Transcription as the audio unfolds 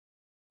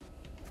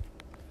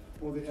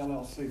for the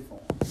LLC form.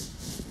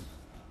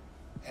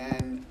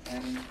 And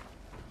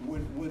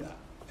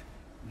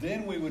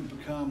then we would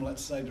become,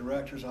 let's say,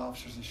 directors,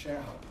 officers, and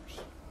shareholders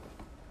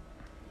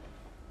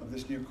of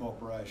this new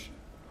corporation.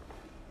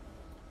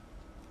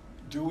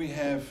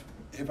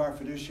 Have our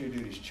fiduciary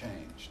duties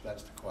changed?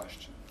 That's the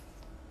question.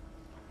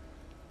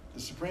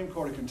 The Supreme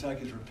Court of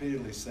Kentucky has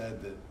repeatedly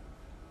said that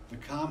the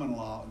common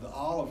law,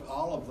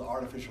 all of the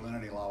artificial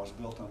entity law was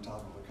built on top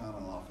of a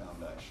common law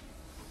foundation.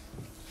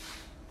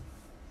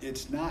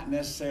 It's not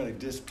necessarily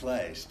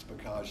displaced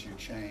because you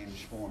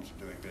change forms of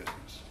doing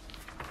business.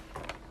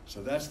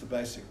 So that's the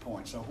basic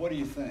point. So what do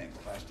you think,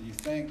 class? Do you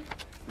think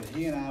that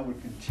he and I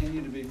would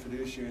continue to be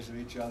fiduciaries of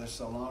each other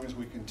so long as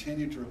we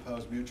continue to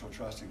repose mutual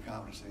trust and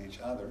confidence in each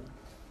other?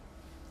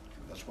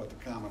 That's what the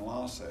common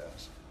law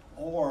says.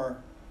 Or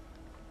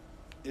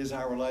is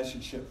our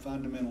relationship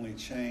fundamentally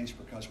changed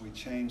because we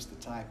changed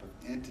the type of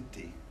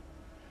entity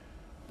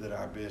that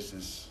our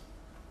business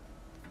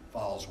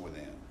falls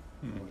within?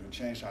 We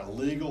changed our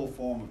legal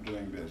form of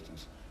doing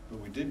business, but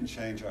we didn't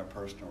change our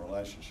personal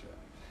relationship.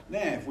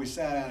 Now, if we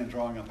sat down and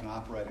drawing up an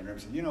operating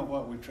agreement and said, you know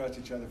what, we've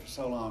trusted each other for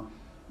so long,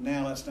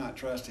 now let's not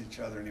trust each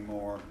other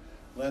anymore.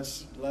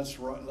 Let's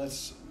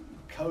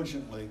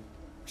cogently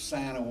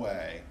sign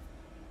away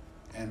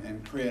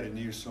and create a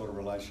new sort of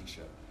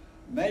relationship.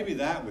 Maybe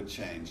that would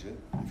change it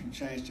if you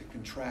changed it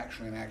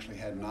contractually and actually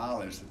had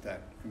knowledge that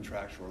that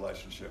contractual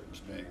relationship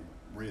was being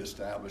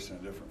reestablished in a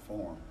different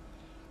form.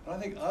 But I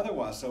think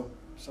otherwise, so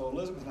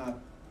Elizabeth and I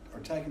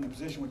are taking the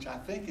position, which I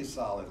think is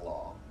solid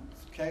law,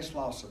 case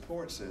law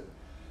supports it,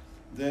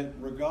 that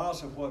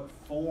regardless of what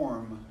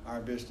form our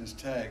business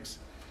takes,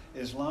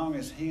 as long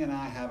as he and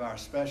I have our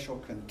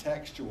special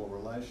contextual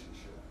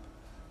relationship,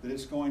 that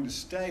it's going to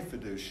stay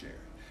fiduciary.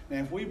 Now,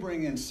 if we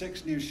bring in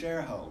 6 new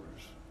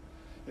shareholders,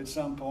 at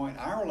some point,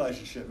 our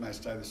relationship may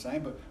stay the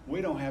same, but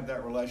we don't have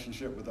that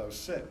relationship with those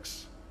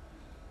 6.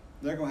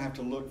 They're going to have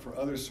to look for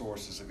other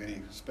sources of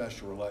any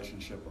special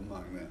relationship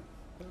among them.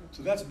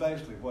 So that's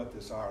basically what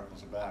this article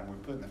is about, and we're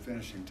putting the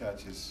finishing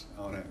touches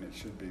on it, and it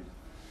should be,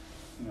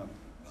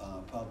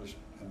 published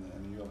in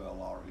the U of L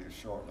Law Review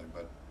shortly.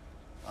 But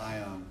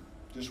I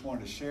just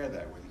wanted to share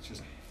that with you.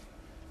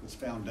 It's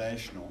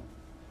foundational,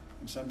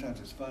 and sometimes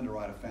it's fun to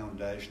write a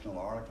foundational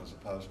article as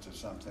opposed to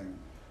something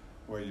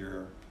where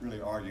you're really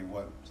arguing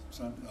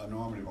a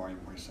normative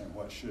argument where you're saying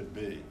what should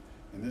be.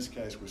 In this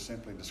case, we're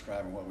simply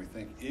describing what we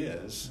think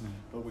is,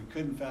 but we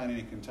couldn't find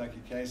any Kentucky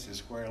cases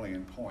squarely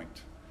in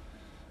point.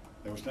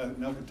 There was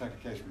no Kentucky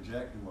case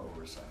rejecting what we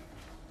were saying.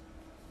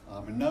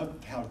 And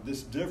note how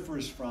this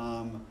differs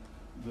from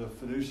the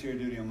fiduciary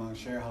duty among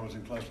shareholders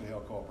in closely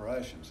held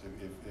corporations.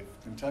 If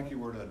Kentucky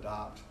were to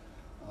adopt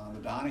the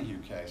Donahue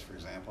case, for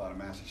example, out of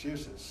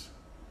Massachusetts,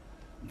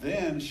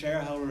 then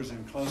shareholders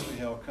in closely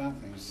held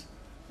companies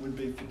would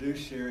be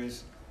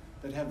fiduciaries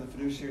that have the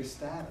fiduciary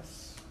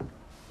status.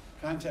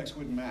 Context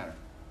wouldn't matter.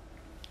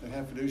 They'd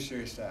have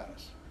fiduciary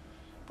status.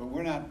 But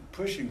we're not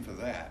pushing for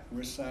that.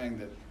 We're saying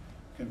that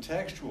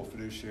contextual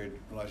fiduciary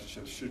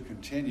relationships should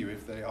continue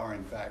if they are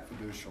in fact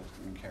fiducial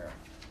in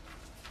character.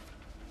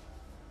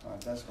 All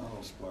right, that's my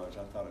little splurge.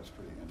 I thought it was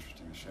pretty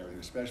interesting to share with you,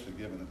 especially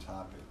given the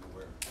topic that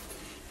we're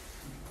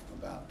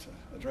about to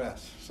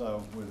address.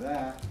 So with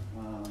that,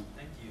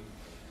 thank you.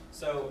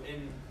 So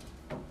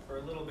for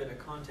a little bit of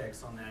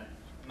context on that,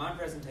 my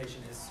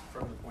presentation is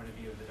from the point of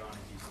view of the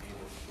Donahue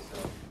standard.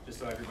 So just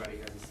so everybody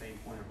has the same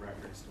point of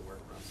reference to work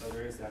from. So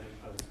there is that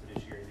imposed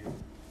fiduciary duty.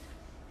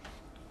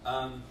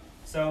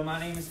 So my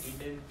name is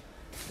Ethan.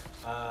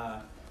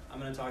 I'm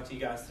going to talk to you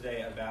guys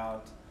today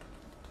about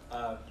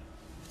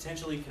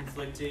potentially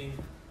conflicting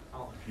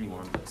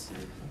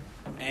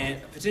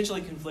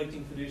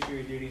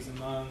fiduciary duties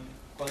among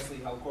closely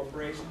held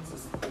corporations,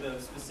 with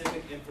a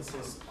specific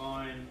emphasis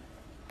on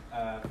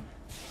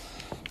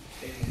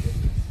dating business.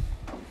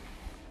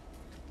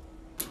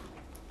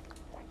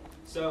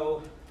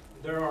 So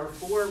there are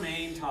 4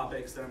 main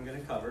topics that I'm going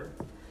to cover.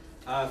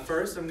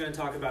 First, I'm going to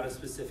talk about a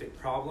specific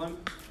problem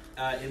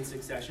in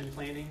succession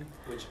planning,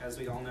 which, as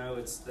we all know,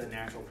 it's the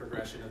natural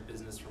progression of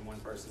business from one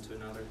person to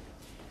another.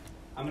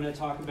 I'm going to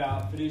talk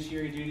about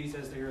fiduciary duties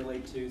as they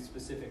relate to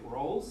specific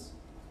roles.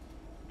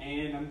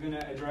 And I'm going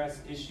to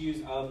address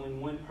issues of when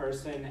one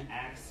person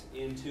acts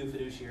in 2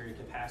 fiduciary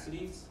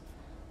capacities.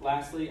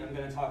 Lastly, I'm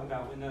going to talk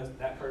about when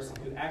that person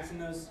who acts in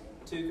those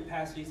 2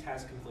 capacities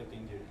has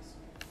conflicting duties.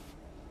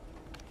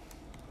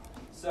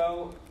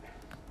 So,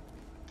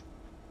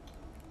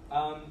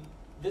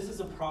 this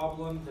is a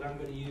problem that I'm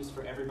going to use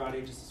for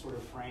everybody just to sort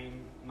of frame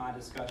my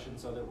discussion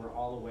so that we're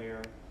all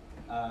aware.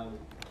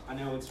 I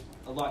know it's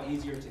a lot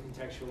easier to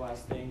contextualize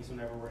things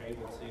whenever we're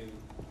able to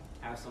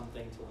have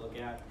something to look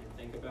at and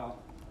think about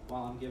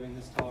while I'm giving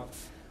this talk.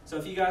 So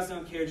if you guys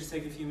don't care, just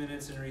take a few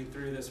minutes and read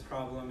through this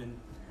problem, and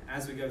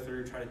as we go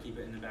through, try to keep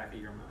it in the back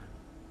of your mind.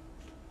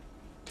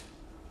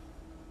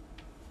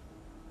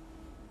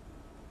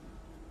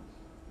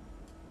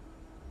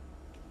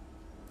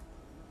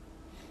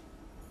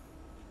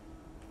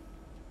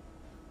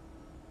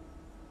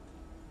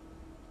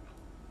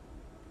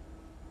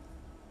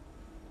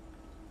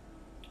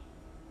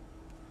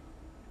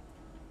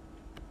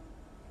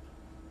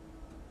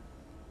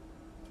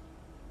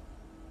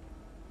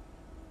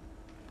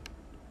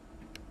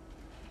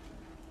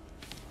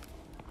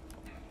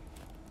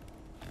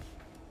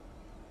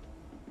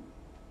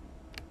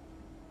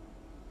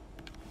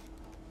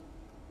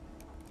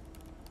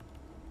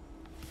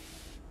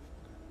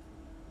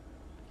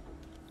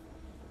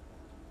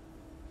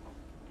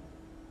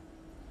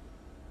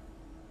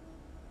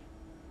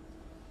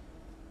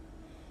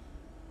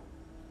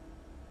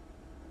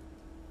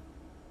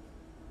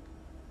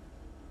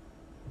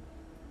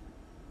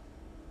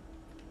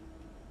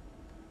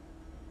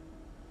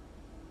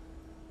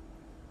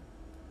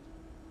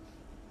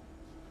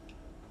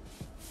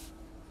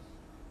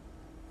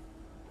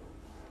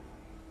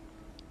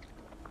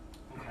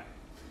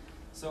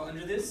 So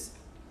under this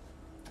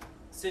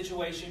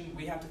situation,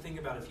 we have to think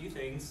about a few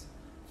things.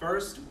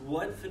 First,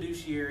 what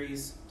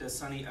fiduciaries does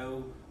Sonny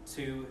owe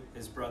to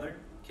his brother,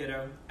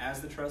 Kiddo, as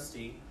the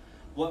trustee?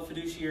 What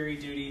fiduciary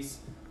duties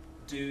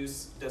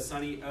does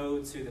Sonny owe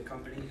to the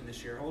company and the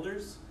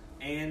shareholders?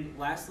 And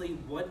lastly,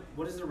 what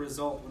is the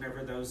result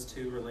whenever those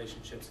two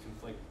relationships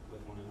conflict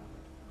with one another?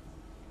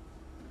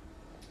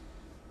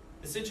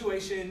 The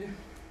situation,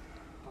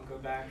 I'll go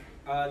back.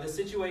 The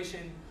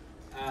situation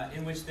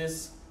in which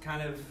this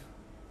kind of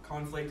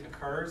conflict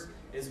occurs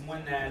is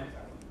one that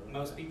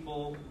most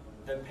people,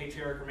 the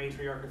patriarch or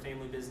matriarch of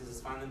family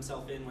businesses, find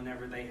themselves in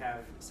whenever they have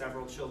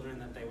several children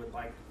that they would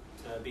like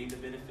to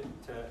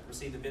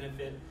receive the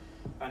benefit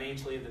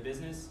financially of the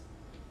business.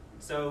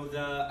 So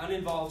the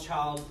uninvolved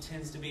child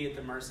tends to be at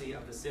the mercy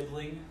of the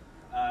sibling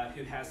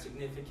who has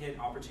significant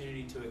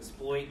opportunity to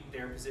exploit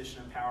their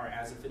position of power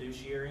as a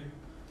fiduciary,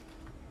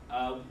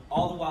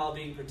 all the while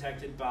being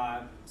protected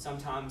by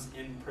sometimes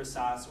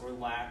imprecise or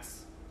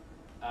lax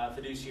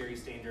fiduciary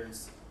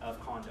standards of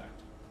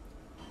conduct.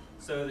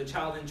 So the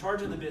child in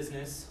charge of the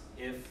business,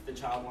 if the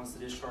child wants to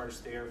discharge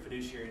their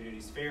fiduciary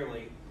duties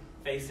fairly,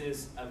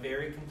 faces a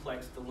very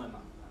complex dilemma.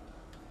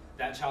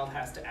 That child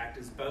has to act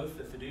as both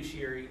the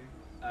fiduciary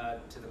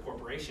to the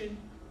corporation,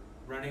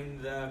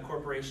 running the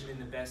corporation in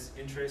the best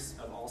interests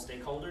of all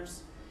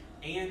stakeholders,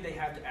 and they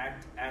have to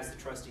act as the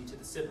trustee to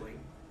the sibling,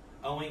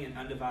 owing an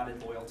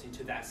undivided loyalty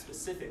to that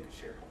specific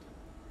shareholder.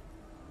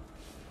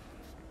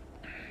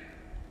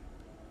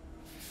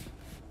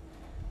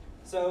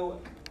 So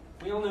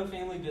we all know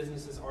family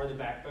businesses are the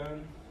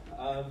backbone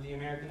of the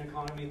American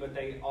economy, but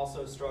they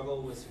also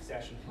struggle with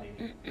succession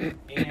planning.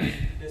 And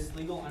this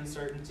legal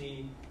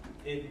uncertainty,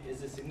 it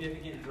is a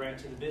significant threat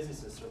to the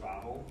business's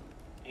survival,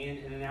 and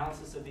an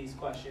analysis of these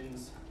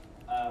questions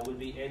would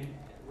be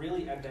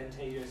really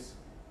advantageous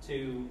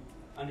to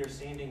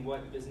understanding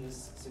what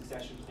business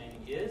succession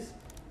planning is,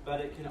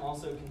 but it can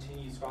also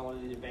continue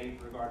scholarly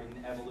debate regarding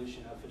the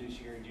evolution of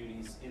fiduciary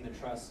duties in the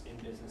trust and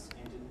business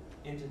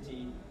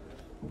entity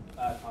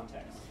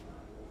context.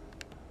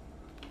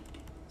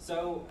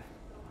 So,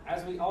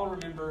 as we all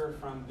remember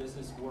from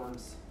business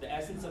works, the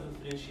essence of a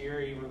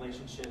fiduciary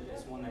relationship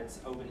is one that's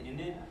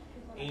open-ended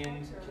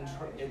and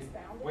it's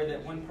where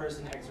that one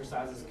person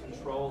exercises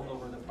control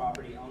over the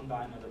property owned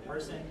by another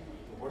person,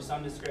 or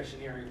some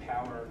discretionary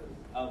power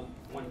of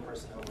one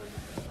person over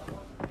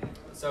another.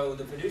 So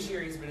the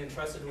fiduciary has been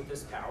entrusted with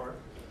this power,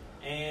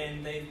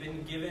 and they've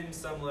been given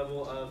some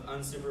level of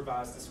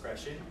unsupervised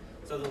discretion,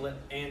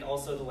 and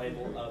also the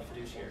label of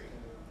fiduciary.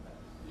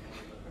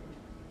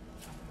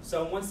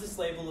 So once this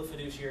label of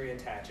fiduciary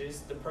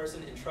attaches, the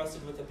person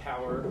entrusted with the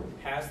power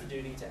has the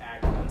duty to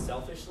act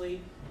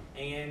unselfishly,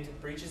 and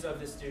breaches of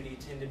this duty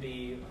tend to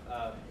be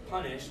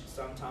punished,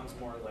 sometimes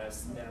more or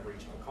less, than a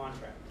breach of a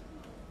contract.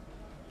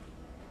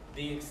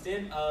 The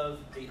extent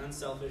of the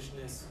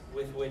unselfishness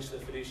with which the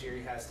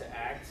fiduciary has to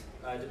act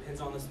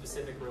depends on the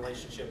specific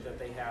relationship that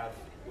they have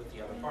with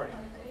the other party.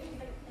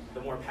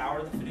 The more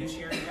power the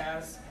fiduciary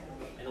has,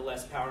 and the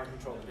less power and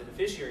control the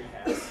beneficiary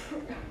has,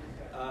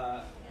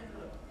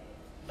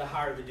 the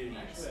higher the duty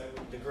is.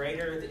 The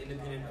greater the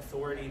independent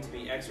authority to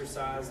be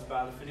exercised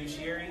by the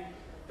fiduciary,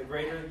 the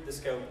greater the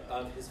scope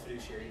of his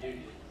fiduciary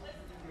duty.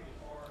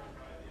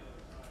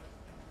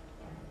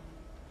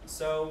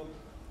 So,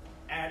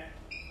 at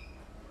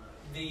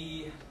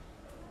the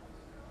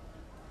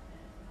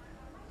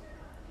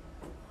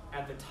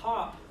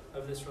top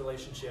of this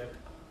relationship,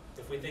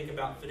 if we think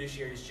about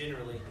fiduciaries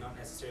generally, not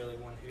necessarily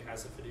one who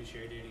has a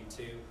fiduciary duty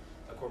to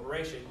a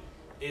corporation,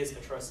 is a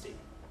trustee.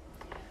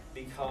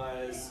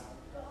 Because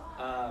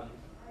a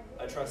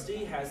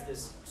trustee has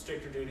this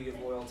stricter duty of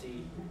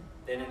loyalty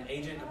than an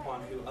agent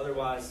upon who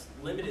otherwise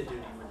limited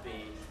duty would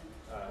be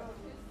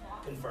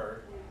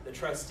conferred. The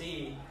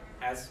trustee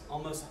has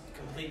almost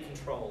complete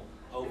control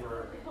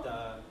over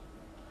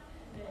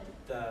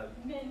the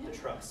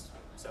trust,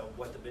 so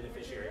what the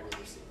beneficiary will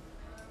receive.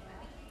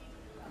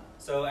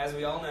 So as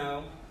we all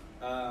know,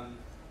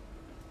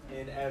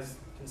 and as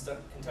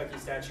Kentucky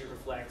statute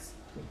reflects,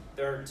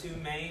 there are two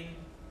main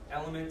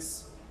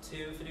elements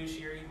to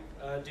fiduciary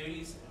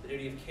duties: the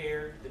duty of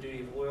care, the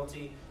duty of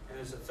loyalty, and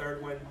there's a third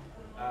one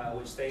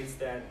which states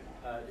that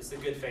it's the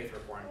good faith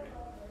requirement,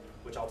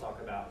 which I'll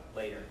talk about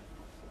later.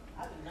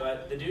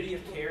 But the duty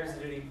of care is the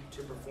duty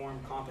to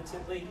perform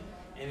competently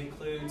and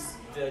includes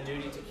the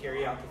duty to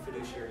carry out the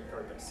fiduciary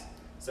purpose.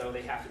 So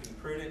they have to be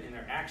prudent in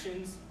their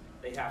actions,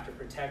 they have to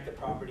protect the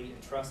property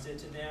entrusted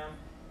to them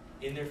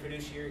in their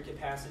fiduciary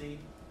capacity,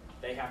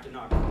 they have to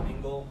not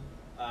commingle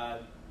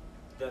the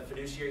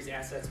fiduciary's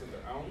assets with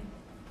their own,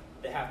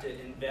 they have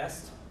to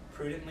invest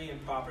prudently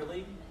and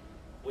properly,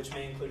 which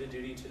may include a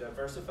duty to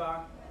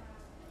diversify,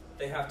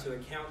 they have to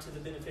account to the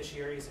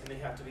beneficiaries, and they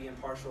have to be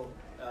impartial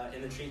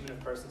in the treatment of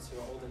persons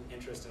who hold an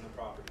interest in the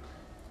property.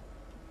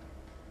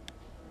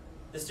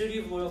 This duty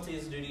of loyalty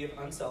is a duty of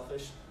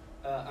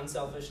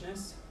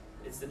unselfishness.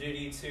 It's the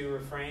duty to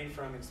refrain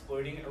from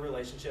exploiting a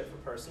relationship for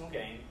personal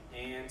gain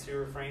and to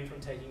refrain from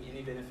taking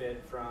any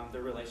benefit from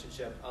the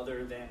relationship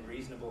other than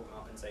reasonable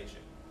compensation.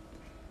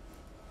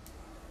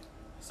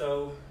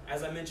 So,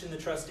 as I mentioned, the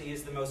trustee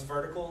is the most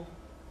vertical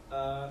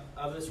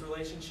of this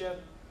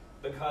relationship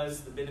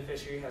because the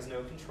beneficiary has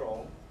no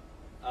control.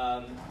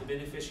 The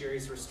beneficiary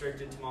is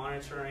restricted to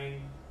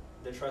monitoring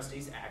the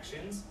trustee's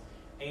actions,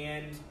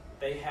 and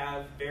they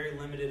have very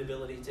limited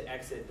ability to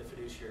exit the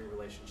fiduciary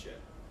relationship.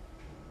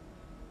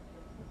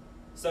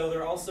 So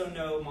there are also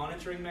no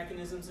monitoring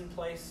mechanisms in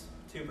place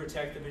to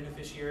protect the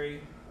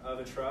beneficiary of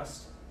a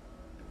trust.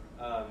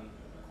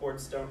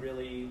 Courts don't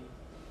really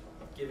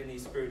give any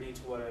scrutiny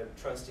to what a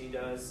trustee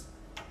does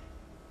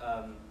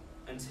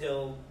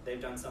until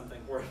they've done something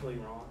horribly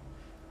wrong.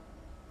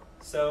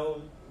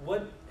 So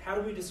how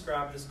do we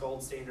describe this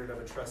gold standard of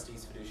a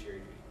trustee's fiduciary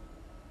duty?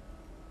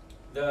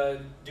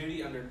 The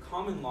duty under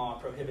common law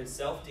prohibits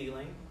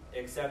self-dealing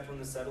except when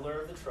the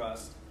settlor of the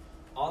trust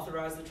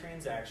authorized the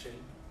transaction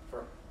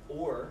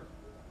or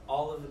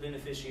all of the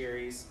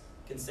beneficiaries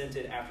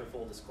consented after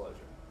full disclosure.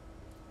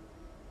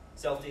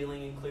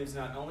 Self-dealing includes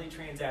not only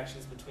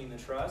transactions between the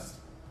trust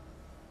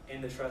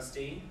and the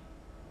trustee,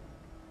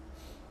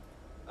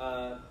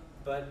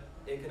 but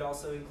it could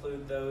also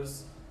include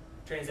those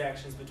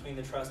transactions between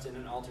the trust and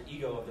an alter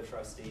ego of the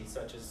trustee,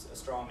 such as a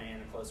straw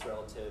man, a close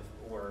relative,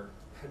 or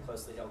a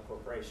closely held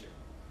corporation.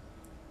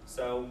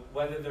 So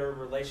whether the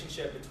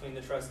relationship between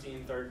the trustee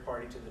and third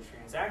party to the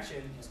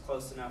transaction is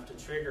close enough to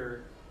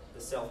trigger the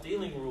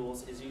self-dealing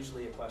rules is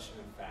usually a question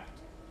of fact.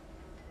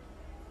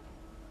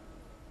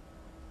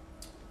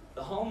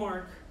 The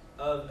hallmark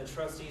of a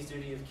trustee's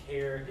duty of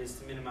care is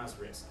to minimize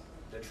risk.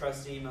 The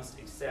trustee must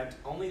accept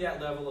only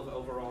that level of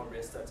overall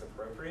risk that's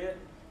appropriate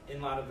in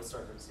light of the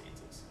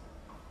circumstances.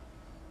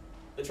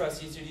 The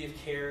trustee's duty of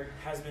care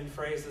has been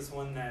phrased as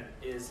one that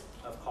is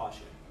of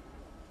caution.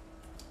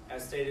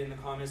 As stated in the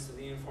comments to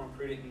the Informed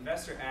Prudent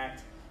Investor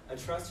Act, a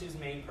trust whose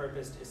main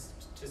purpose is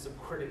to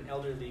support an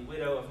elderly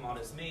widow of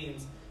modest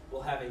means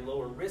will have a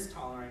lower risk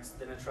tolerance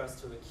than a trust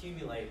to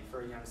accumulate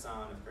for a young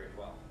scion of great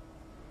wealth.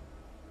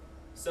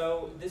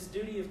 So this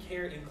duty of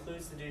care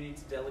includes the duty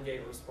to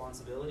delegate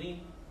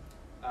responsibility,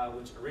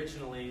 which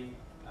originally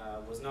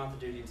was not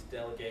the duty to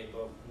delegate,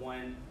 but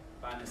one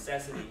by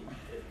necessity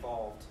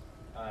evolved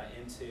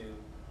into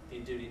the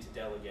duty to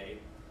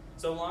delegate,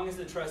 so long as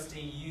the trustee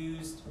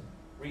used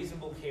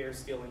reasonable care,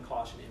 skill, and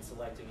caution in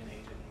selecting an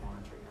agent and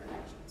monitoring their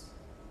actions.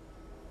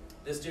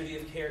 This duty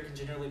of care can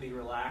generally be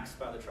relaxed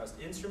by the trust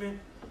instrument,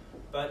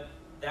 but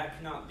that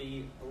cannot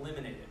be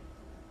eliminated.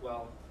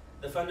 Well,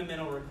 the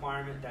fundamental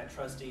requirement that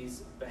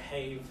trustees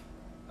behave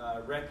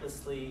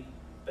recklessly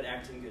but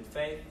act in good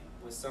faith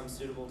with some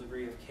suitable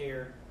degree of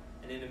care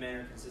and in a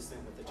manner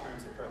consistent with the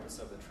terms and purpose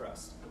of the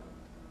trust.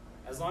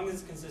 As long as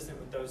it's consistent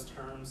with those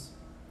terms,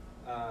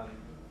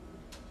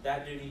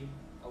 that duty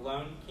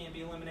alone can't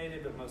be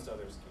eliminated, but most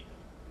others can.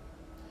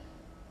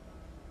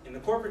 In the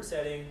corporate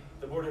setting,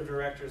 the board of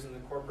directors and the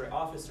corporate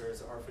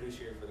officers are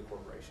fiduciary for the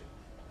corporation.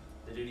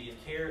 The duty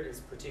of care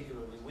is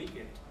particularly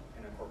weakened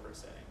in a corporate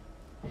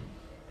setting.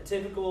 A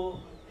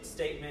typical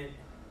statement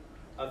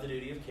of the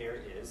duty of care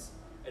is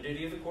a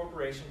duty of the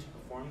corporation to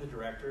perform the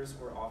director's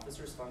or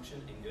officer's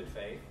function in good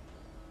faith,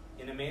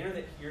 in a manner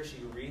that he or she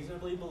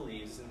reasonably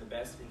believes is in the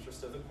best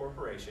interest of the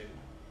corporation,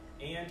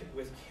 and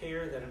with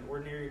care that an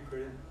ordinary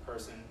prudent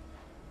person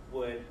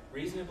would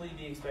reasonably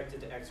be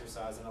expected to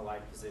exercise in a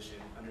like position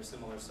under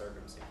similar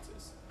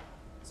circumstances.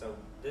 So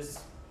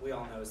this, we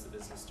all know, is the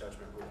business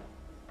judgment rule.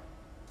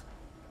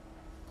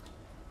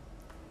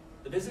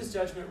 The business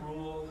judgment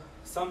rule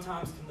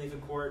sometimes can leave a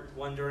court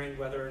wondering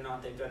whether or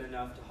not they've done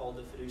enough to hold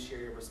the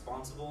fiduciary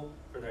responsible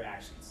for their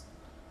actions.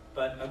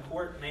 But a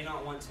court may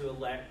not want to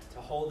elect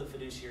to hold the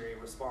fiduciary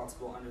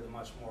responsible under the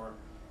much more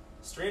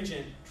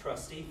stringent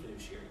trustee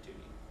fiduciary duty.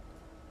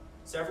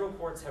 Several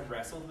courts have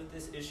wrestled with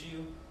this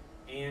issue,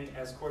 and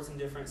as courts in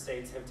different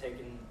states have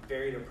taken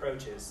varied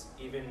approaches,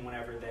 even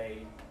whenever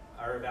they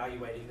are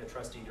evaluating the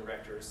trustee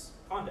director's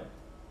conduct.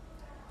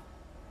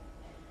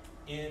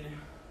 In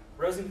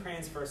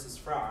Rosencrantz versus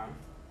Fry,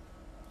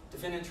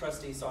 defendant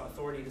trustee sought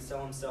authority to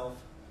sell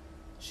himself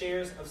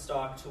shares of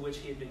stock to which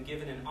he had been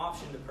given an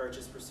option to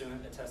purchase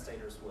pursuant to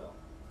testator's will.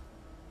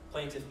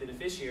 Plaintiff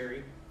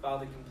beneficiary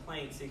filed a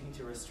complaint seeking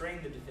to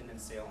restrain the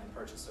defendant's sale and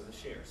purchase of the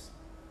shares.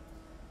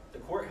 The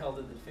court held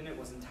that the defendant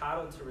was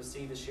entitled to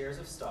receive the shares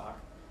of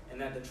stock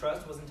and that the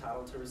trust was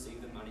entitled to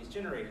receive the monies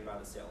generated by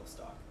the sale of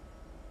stock.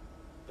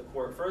 The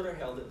court further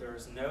held that there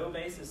is no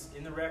basis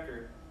in the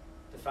record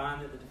to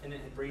find that the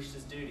defendant had breached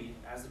his duty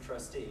as a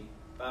trustee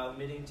by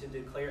omitting to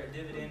declare a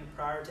dividend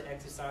prior to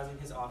exercising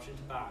his option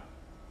to buy.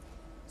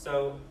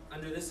 So,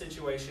 under this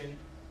situation,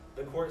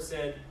 the court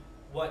said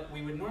what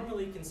we would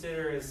normally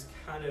consider as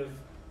kind of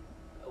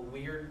a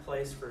weird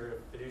place for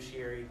a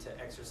fiduciary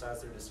to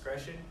exercise their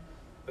discretion,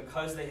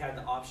 because they had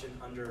the option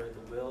under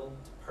the will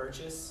to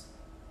purchase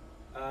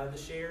the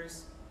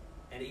shares,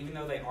 and even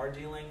though they are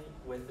dealing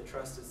with the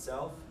trust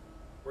itself,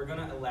 we're going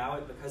to allow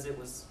it because it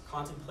was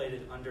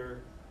contemplated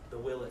under the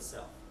will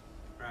itself,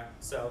 right?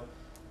 So,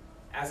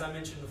 as I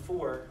mentioned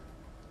before,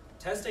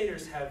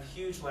 testators have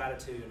huge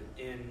latitude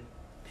in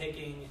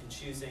picking and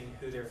choosing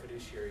who their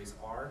fiduciaries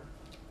are,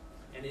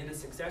 And in a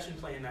succession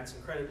plan, that's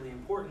incredibly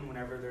important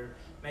whenever they're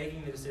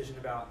making the decision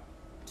about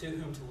to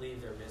whom to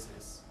leave their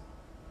business,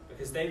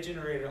 because they've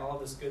generated all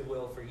this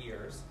goodwill for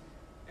years,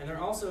 and they're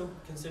also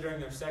considering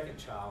their second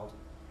child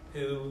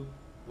who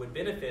would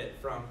benefit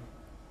from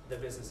the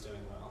business doing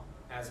well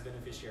as a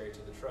beneficiary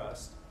to the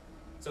trust.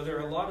 So there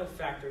are a lot of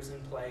factors in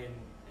play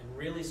and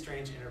really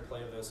strange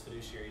interplay of those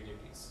fiduciary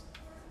duties.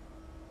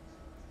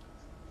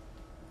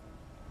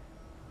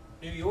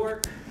 New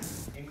York,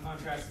 in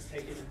contrast, has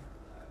taken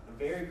a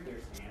very clear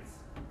stance.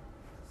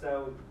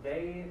 So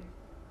they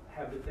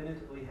have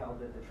definitively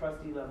held that the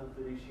trustee level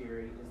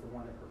fiduciary is the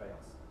one that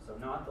prevails. So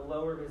not the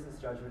lower business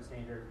judgment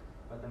standard,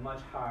 but the much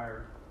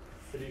higher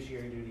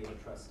fiduciary duty of a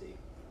trustee.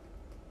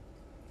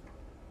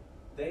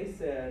 They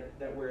said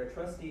that where a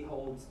trustee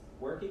holds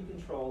working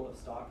control of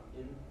stock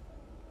in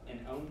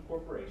an owned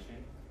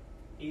corporation,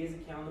 he is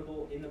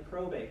accountable in the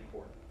probate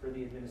court for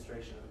the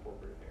administration of the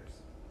corporate affairs.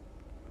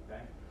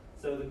 Okay?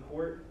 So the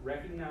court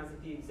recognized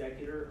that the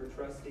executor or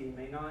trustee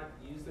may not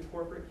use the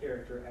corporate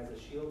character as a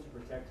shield to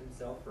protect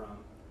himself from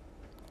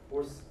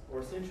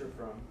or censure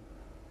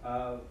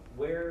from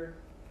where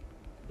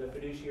the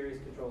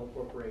fiduciaries control a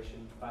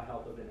corporation by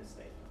help of an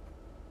estate.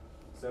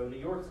 So New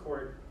York's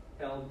court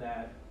held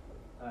that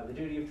the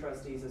duty of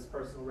trustees as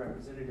personal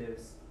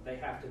representatives, they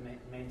have to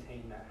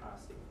maintain that high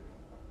standard.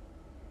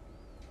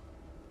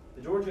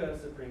 The Georgia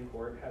Supreme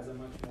Court has a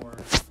much more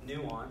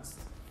nuanced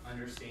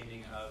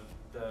understanding of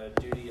the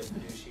duty of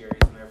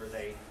fiduciaries whenever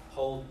they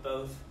hold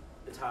both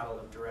the title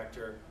of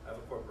director of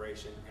a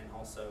corporation and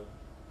also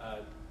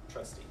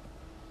trustee.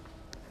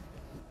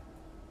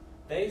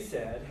 They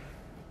said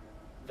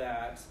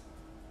that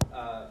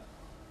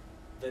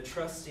the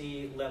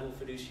trustee level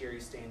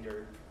fiduciary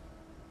standard,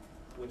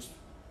 which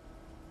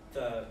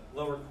the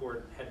lower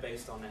court had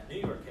based on that New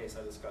York case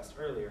I discussed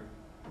earlier,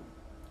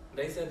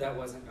 they said that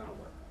wasn't going to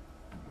work.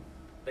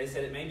 They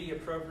said it may be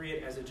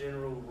appropriate as a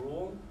general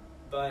rule,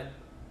 but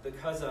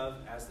because of,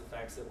 as the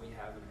facts that we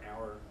have in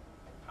our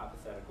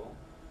hypothetical,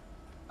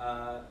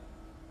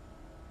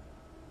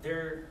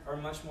 there are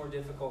much more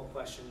difficult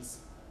questions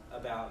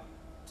about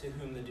to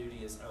whom the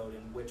duty is owed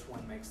and which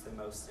one makes the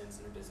most sense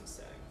in a business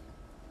setting.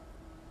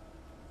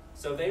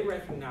 So they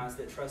recognize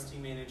that trustee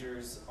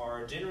managers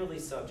are generally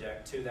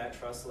subject to that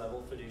trust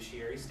level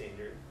fiduciary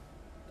standard,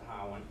 the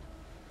high one.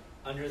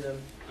 Under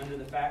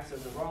the facts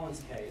of the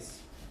Rollins case,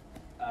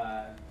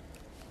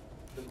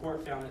 the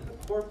court found that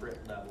the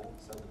corporate level,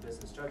 so the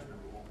business judgment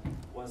rule,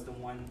 was the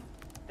one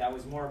that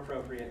was more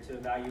appropriate to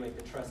evaluate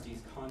the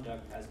trustee's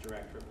conduct as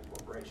director of the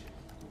corporation.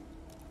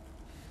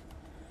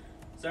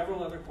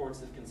 Several other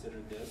courts have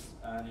considered this,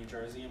 New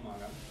Jersey among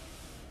them.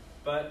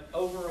 But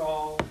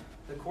overall,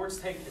 the courts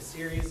take a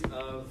series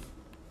of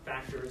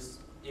factors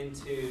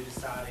into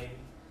deciding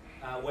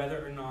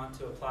whether or not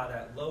to apply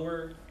that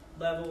lower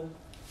level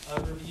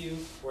of review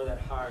or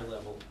that higher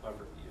level of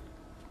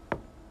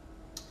review.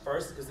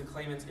 First is the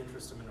claimant's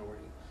interest of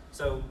minority.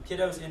 So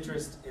kiddo's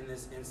interest in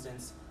this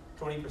instance,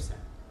 20%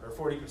 or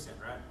 40%,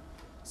 right?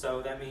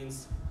 So that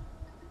means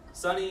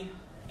Sonny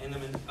and the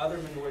other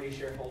minority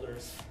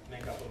shareholders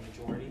make up a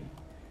majority.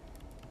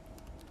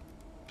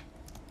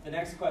 The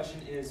next question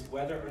is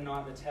whether or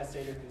not the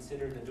testator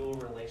considered the dual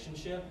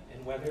relationship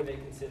and whether they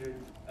considered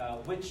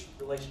which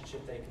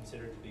relationship they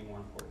considered to be more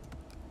important.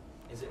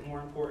 Is it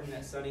more important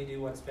that Sonny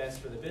do what's best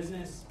for the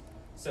business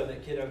so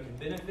that kiddo can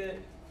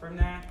benefit from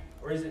that?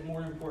 Or is it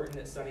more important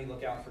that Sonny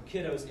look out for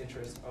kiddo's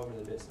interest over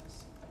the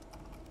business?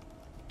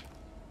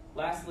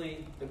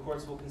 Lastly, the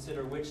courts will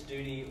consider which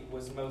duty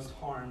was most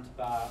harmed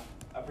by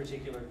a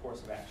particular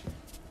course of action.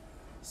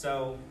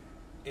 So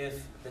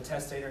if the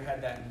testator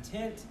had that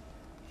intent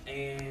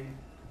and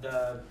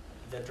the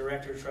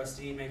director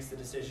trustee makes the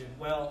decision,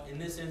 well, in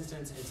this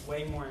instance, it's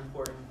way more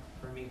important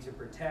for me to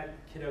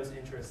protect kiddo's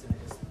interest in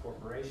his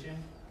corporation,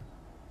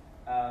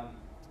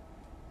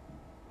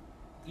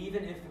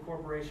 even if the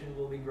corporation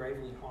will be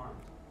gravely harmed,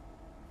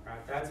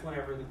 right? That's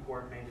whenever the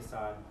court may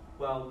decide,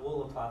 well,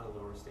 we'll apply the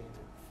lower standard.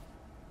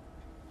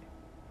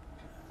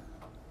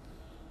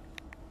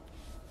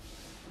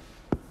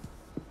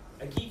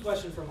 A key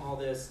question from all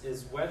this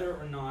is whether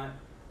or not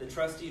the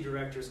trustee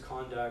director's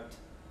conduct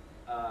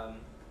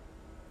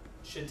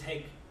should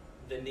take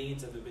the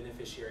needs of the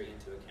beneficiary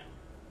into account.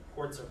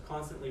 Courts are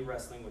constantly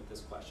wrestling with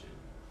this question.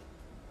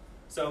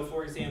 So,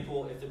 for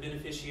example, if the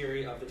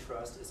beneficiary of the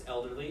trust is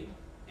elderly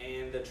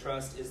and the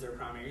trust is their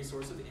primary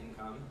source of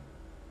income,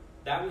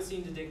 that would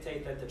seem to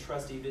dictate that the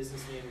trustee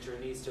business manager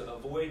needs to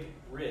avoid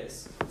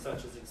risks,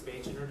 such as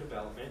expansion or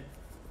development,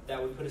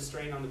 that would put a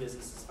strain on the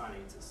business's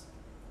finances.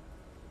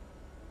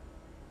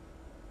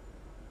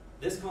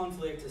 This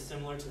conflict is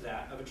similar to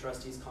that of a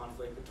trustee's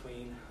conflict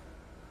between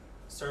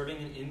serving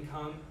an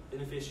income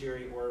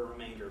beneficiary or a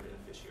remainder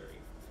beneficiary.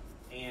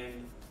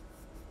 And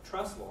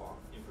trust law,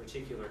 in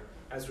particular,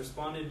 has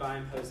responded by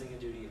imposing a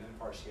duty of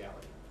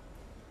impartiality.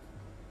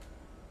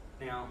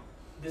 Now,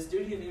 this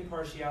duty of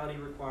impartiality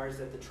requires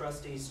that the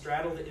trustees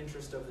straddle the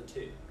interest of the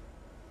two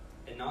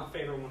and not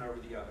favor one over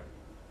the other.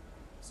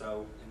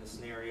 So, in the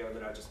scenario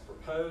that I just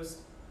proposed,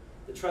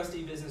 the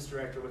trustee business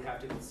director would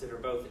have to consider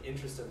both the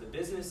interest of the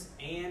business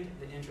and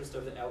the interest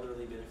of the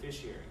elderly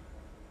beneficiary.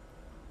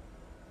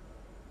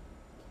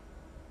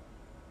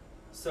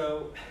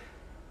 So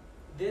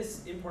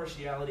this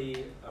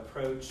impartiality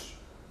approach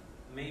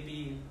may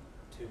be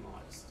too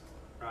modest,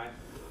 right?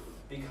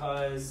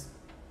 Because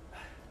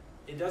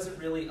it doesn't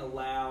really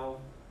allow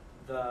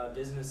the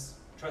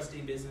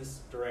trustee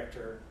business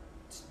director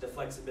the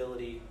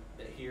flexibility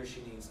that he or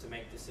she needs to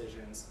make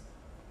decisions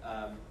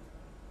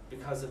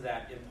because of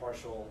that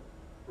impartial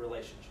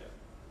relationship.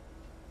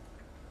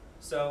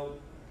 So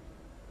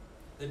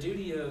the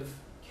duty of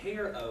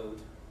care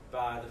owed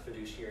by the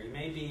fiduciary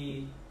may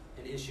be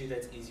an issue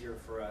that's easier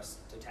for us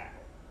to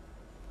tackle.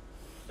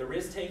 The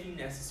risk-taking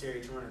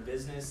necessary to run a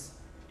business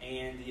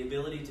and the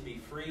ability to be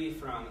free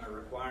from a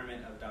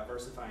requirement of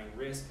diversifying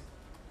risk,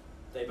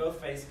 they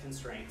both face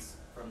constraints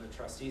from the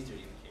trustee's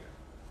duty of care.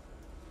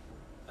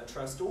 A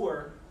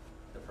trustor,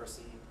 the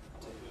person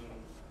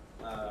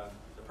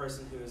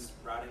who is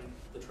writing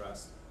the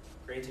trust,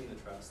 granting the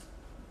trust,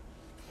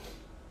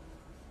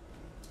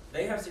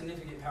 they have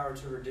significant power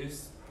to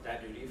reduce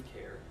that duty of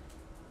care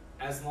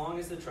as long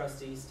as the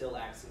trustee still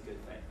acts in good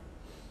faith.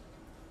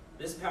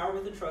 This power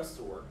with the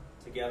trustor,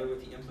 together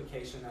with the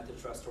implication that the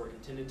trustor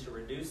intended to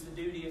reduce the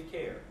duty of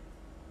care,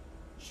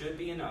 should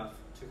be enough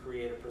to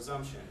create a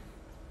presumption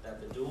that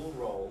the dual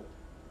role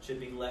should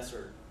be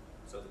lesser,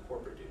 so the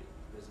corporate duty,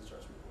 business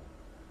judgment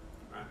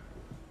rule. Right?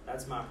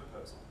 That's my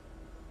proposal.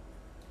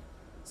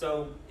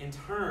 So, in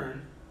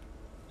turn,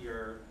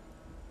 your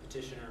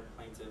petitioner,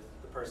 plaintiff,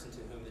 the person to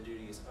whom the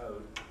duty is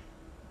owed,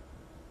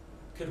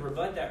 could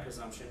rebut that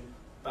presumption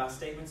by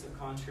statements of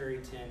contrary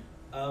intent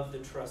of the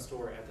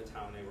trustor at the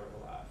time they were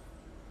alive.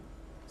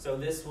 So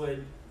this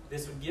would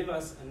give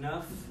us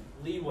enough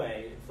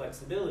leeway and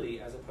flexibility,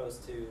 as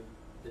opposed to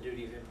the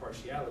duty of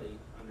impartiality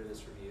under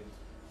this review,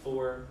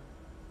 for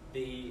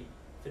the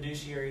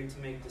fiduciary to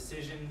make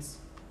decisions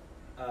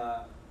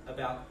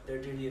about their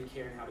duty of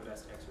care and how to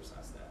best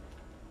exercise that.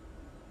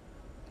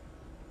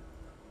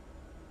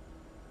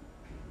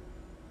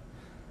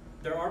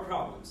 There are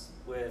problems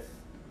with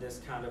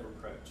this kind of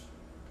approach.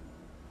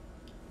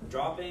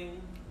 Dropping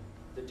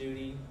the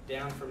duty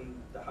down from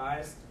the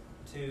highest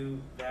to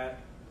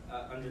that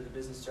under the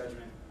business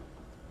judgment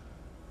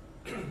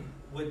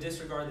would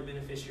disregard the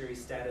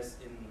beneficiary's status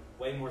in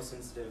way more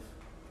sensitive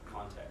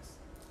contexts,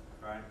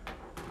 right?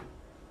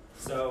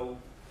 So,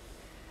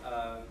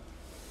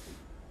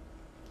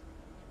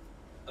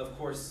 of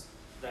course,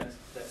 that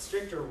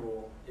stricter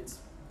rule, it's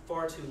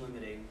far too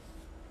limiting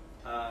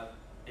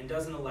and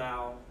doesn't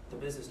allow the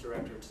business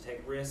director to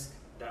take risk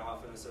that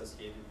often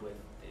associated with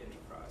the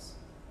enterprise.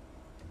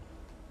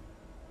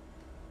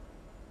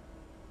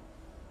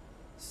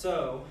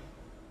 So,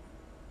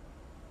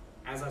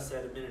 as I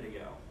said a minute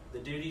ago, the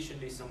duty should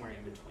be somewhere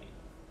in between.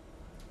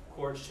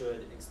 Courts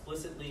should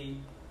explicitly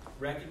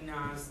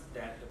recognize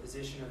that the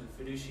position of the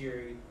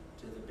fiduciary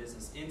to the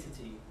business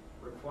entity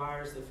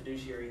requires the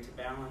fiduciary to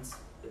balance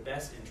the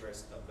best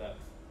interest of both.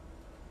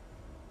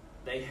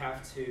 They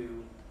have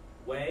to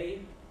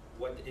weigh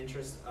what the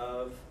interest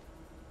of,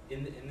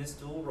 in this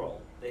dual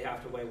role, they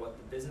have to weigh what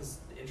the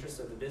interest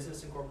of the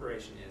business and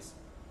corporation is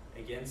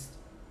against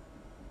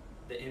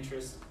the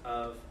interest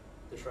of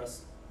the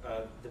trust,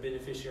 the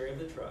beneficiary of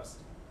the trust,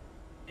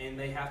 and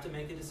they have to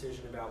make a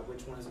decision about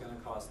which one is going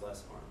to cause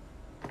less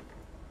harm.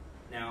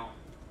 Now,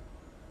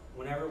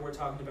 whenever we're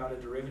talking about a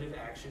derivative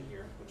action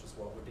here, which is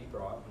what would be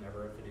brought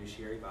whenever a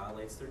fiduciary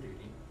violates their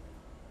duty,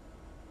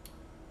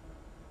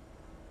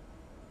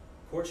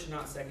 courts should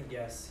not second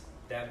guess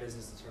that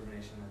business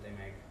determination that they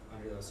make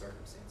under those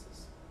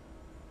circumstances,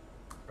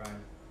 right?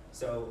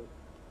 So,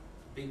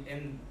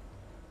 and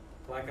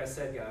like I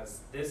said,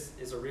 guys, this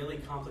is a really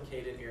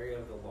complicated area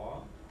of the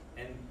law,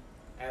 and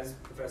as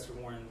Professor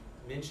Warren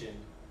mentioned,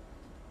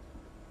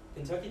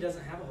 Kentucky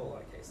doesn't have a whole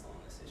lot of case law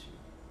on this issue.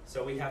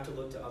 So we have to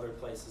look to other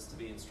places to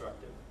be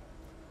instructive.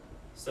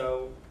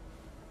 So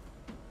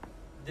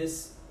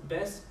this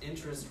best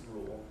interest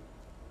rule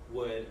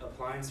would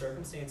apply in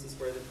circumstances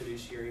where the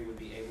fiduciary would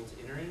be able to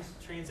enter into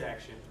a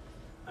transaction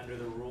under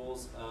the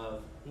rules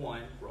of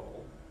one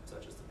role,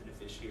 such as the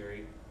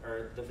beneficiary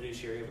or the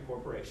fiduciary of a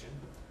corporation,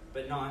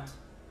 but not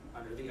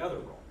under the other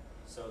role,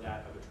 so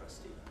that of a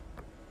trustee.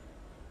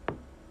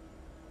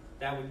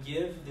 That would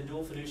give the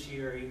dual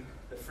fiduciary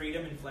the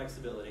freedom and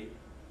flexibility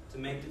to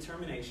make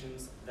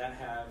determinations that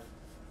have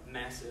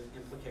massive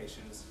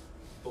implications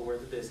for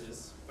the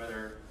business,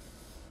 whether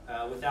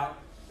without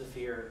the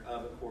fear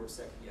of a court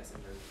second-guessing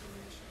their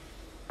determination.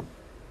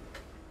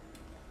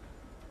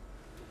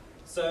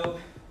 So,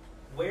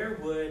 where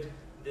would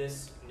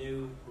this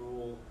new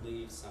rule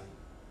leave Sonny?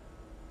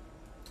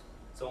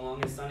 So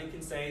long as Sonny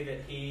can say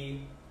that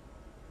he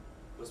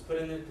was put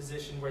in the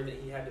position where that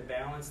he had to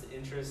balance the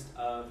interest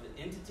of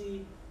the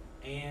entity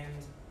and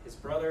his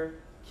brother,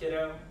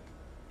 Kiddo,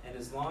 and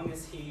as long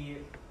as he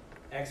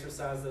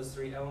exercised those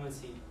three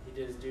elements, he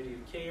did his duty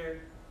of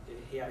care,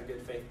 he had a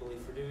good faith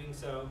belief for doing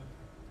so,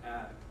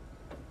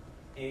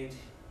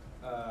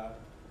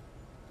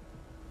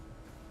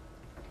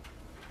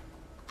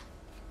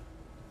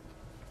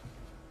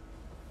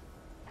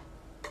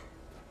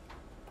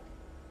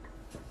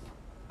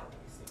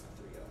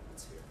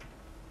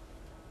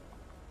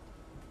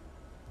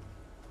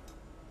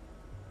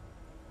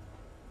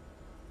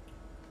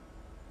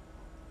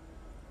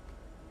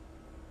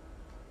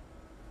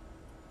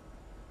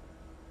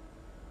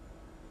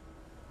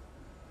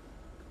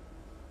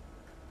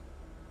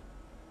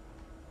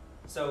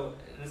 So,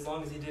 and as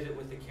long as he did it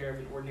with the care of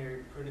an ordinary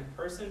prudent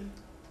person,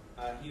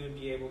 he would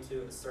be able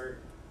to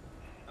assert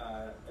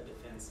a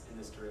defense in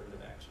this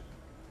derivative action.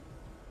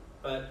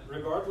 But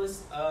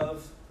regardless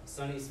of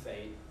Sonny's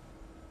fate,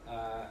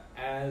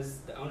 as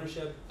the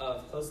ownership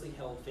of closely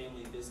held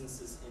family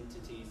business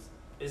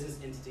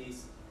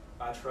entities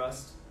by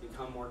trust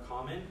become more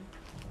common,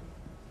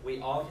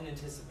 we all can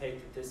anticipate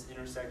that this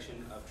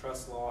intersection of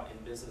trust law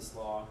and business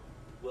law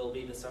will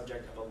be the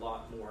subject of a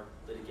lot more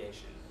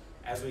litigation.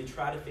 As we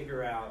try to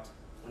figure out,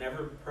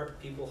 whenever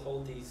people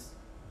hold these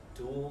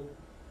dual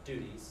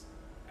duties,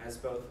 as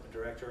both a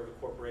director of a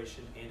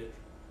corporation and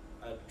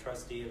a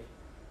trustee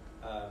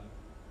of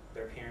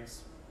their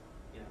parents'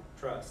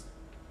 trust,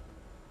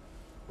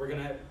 we're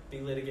going to be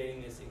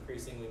litigating this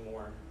increasingly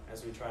more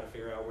as we try to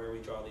figure out where we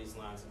draw these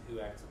lines and who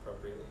acts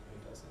appropriately and who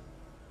doesn't.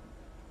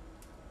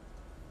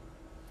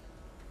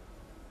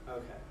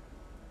 Okay.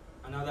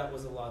 I know that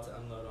was a lot to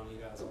unload on you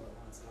guys all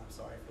at once, and I'm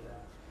sorry for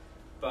that.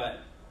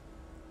 But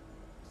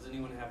does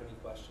anyone have any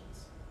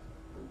questions?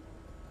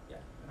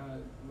 Yeah.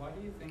 Why do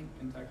you think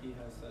Kentucky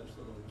has such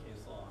little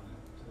case law on it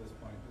to this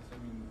point? Because,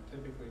 I mean,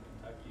 typically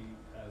Kentucky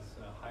has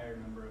a higher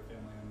number of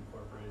family-owned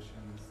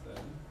corporations that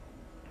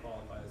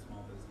qualify as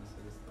small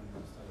businesses than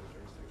most other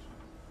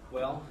jurisdictions.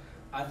 Well,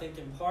 I think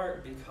in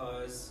part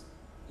because,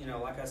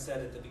 like I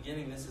said at the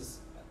beginning,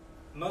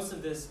 most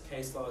of this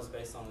case law is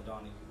based on the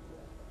Donahue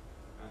Rule.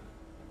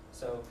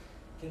 So,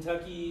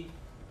 Kentucky,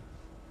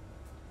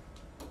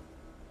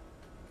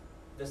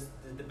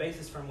 the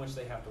basis from which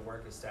they have to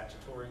work is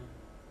statutory,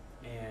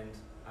 and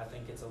I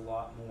think it's a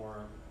lot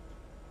more.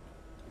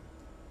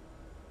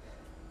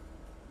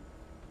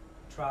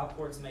 Trial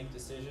courts make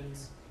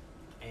decisions,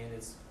 and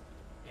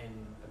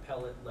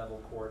appellate level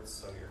courts,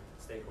 so your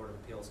state court of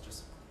appeals,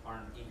 just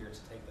aren't eager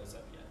to take those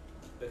up yet.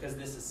 Because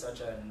this is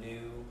such a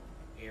new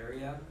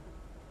area,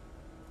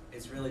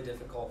 it's really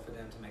difficult for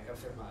them to make up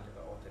their mind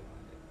about what they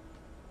want to do.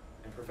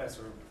 And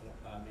Professor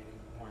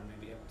Warren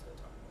may be able to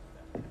talk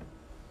about that.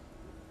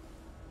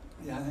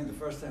 Yeah, I think the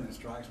first thing that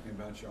strikes me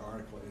about your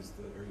article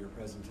or your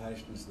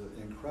presentation is the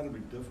incredibly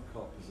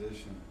difficult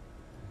position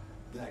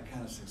that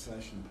kind of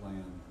succession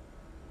plan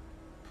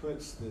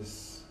puts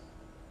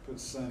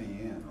Sonny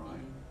in, right?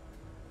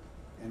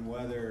 Mm-hmm. And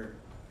whether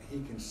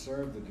he can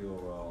serve the dual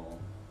role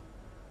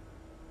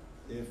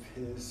if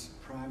his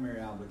primary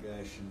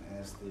obligation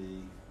as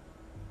he's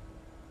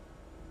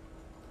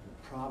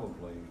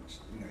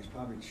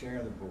probably chair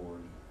of the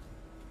board,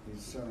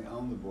 he's certainly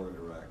on the board of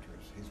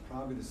directors, he's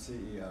probably the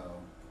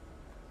CEO,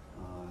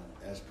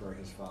 as per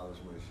his father's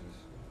wishes.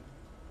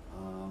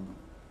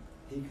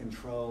 He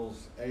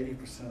controls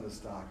 80% of the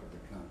stock of the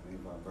company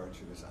by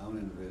virtue of his own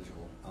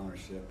individual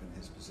ownership and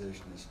his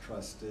position as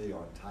trustee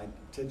or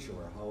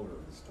titular holder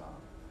of the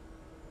stock.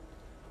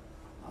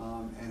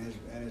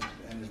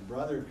 And his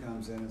brother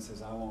comes in and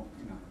says, I want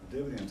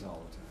dividends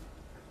all the time.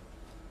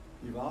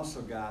 You've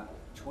also got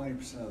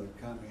 20% of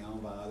the company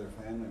owned by other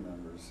family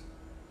members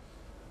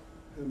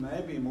who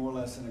may be more or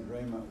less in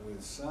agreement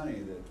with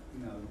Sonny that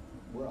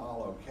we're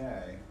all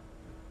okay.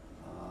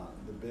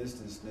 The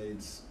business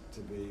needs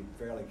to be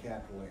fairly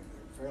capital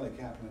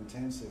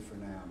intensive for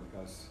now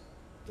because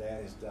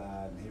Dad has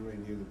died and he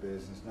renewed the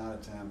business. Not a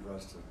time for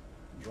us to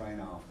drain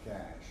off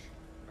cash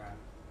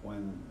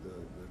when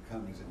the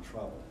company's in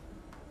trouble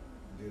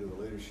due to the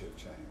leadership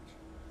change.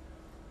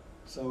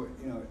 So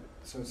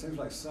so it seems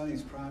like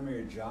Sonny's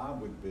primary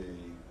job would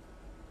be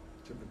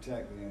to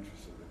protect the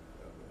interests of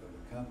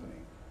the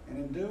company, and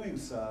in doing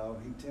so,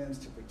 he tends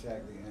to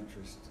protect the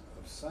interest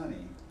of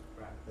Sonny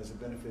as a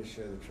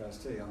beneficiary of the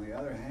trustee. On the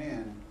other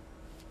hand,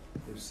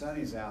 if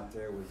Sonny's out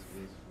there with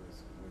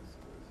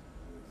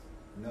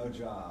no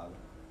job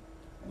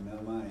and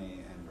no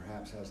money and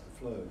perhaps has the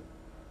flu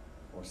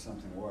or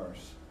something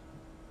worse,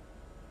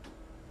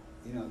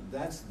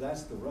 that's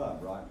the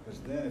rub, right? Because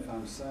then if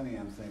I'm Sonny,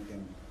 I'm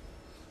thinking,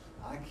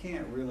 I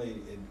can't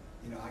really,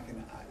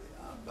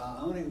 by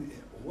owning,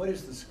 what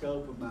is the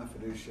scope of my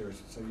fiduciary?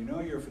 So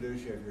you're a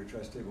fiduciary if you're a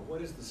trustee, but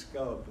what is the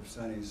scope of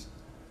Sonny's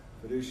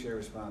fiduciary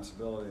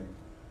responsibility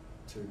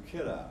to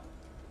Kiddo?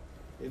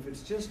 If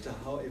it's just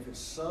if it's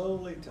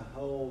solely to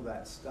hold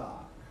that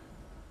stock,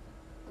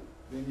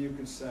 then you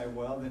could say,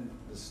 well, then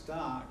the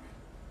stock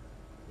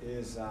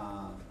it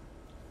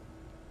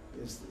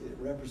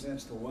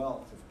represents the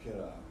wealth of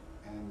Kiddo,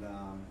 and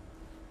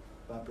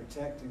by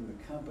protecting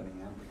the company,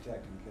 I'm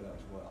protecting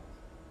Kiddo's wealth.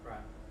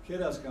 Right.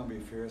 Kiddo's going to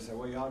be furious, say,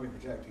 well, you ought to be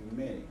protecting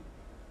me.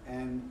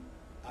 And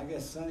I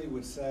guess Sonny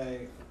would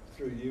say,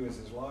 through you as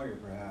his lawyer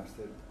perhaps,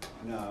 that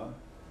no,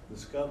 the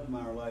scope of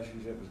my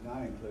relationship does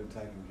not include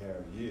taking care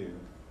of you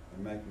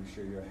and making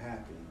sure you're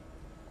happy.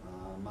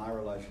 My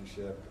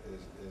relationship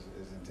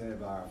is intended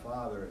by our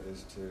Father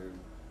is to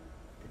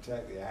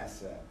protect the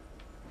asset,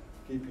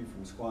 keep you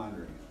from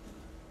squandering it.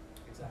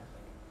 Exactly.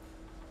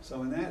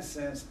 So in that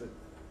sense, but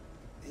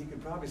he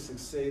could probably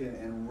succeed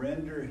and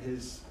render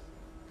his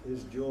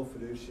dual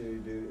fiduciary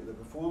duty, the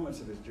performance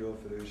of his dual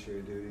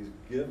fiduciary duties,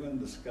 given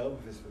the scope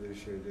of his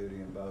fiduciary duty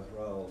in both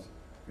roles,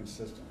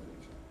 consistent with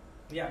each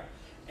other. Yeah,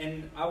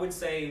 and I would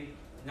say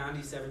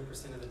 97%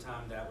 of the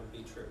time that would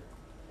be true.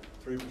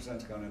 3%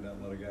 is going to end up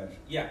in litigation.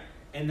 Yeah,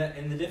 and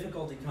the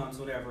difficulty comes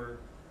whenever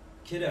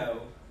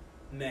kiddo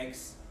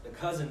makes the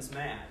cousins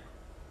mad,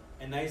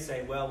 and they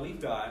say, well,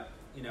 we've got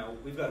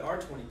our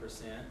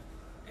 20%,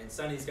 and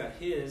Sonny's got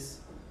his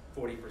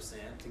 40%.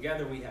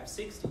 Together we have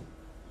 60.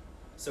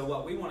 So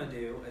what we want to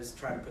do is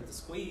try to put the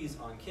squeeze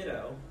on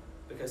kiddo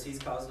because he's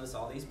causing us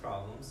all these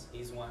problems.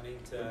 He's wanting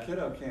to. But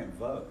kiddo can't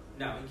vote.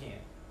 No, he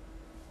can't.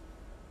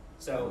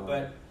 So,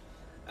 but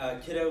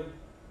kiddo,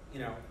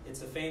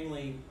 it's a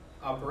family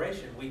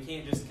operation. We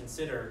can't just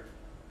consider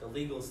the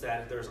legal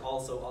status. There's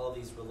also all of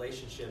these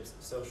relationships,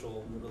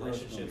 social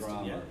relationships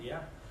together.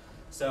 Yeah.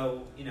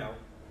 So,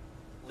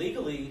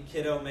 legally,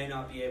 kiddo may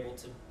not be able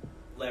to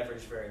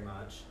leverage very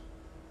much,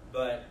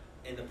 but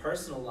in the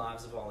personal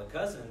lives of all the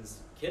cousins,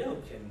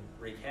 kiddo can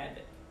wreak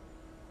havoc.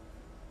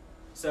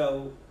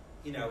 So,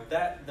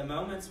 that the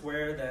moments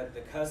where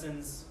the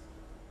cousins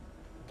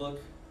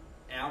look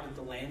out at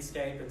the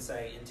landscape and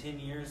say, in 10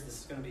 years,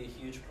 this is going to be a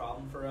huge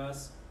problem for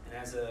us, and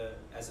as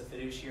a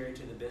fiduciary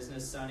to the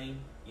business, Sonny,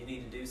 you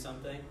need to do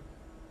something.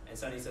 And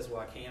Sonny says,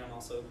 well, I can't. I'm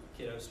also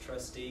kiddo's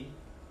trustee.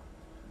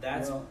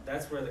 That's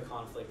where the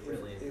conflict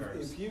really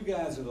occurs. If you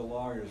guys are the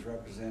lawyers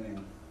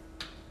representing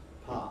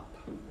Pop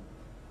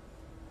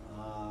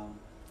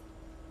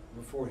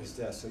before his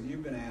death, so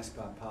you've been asked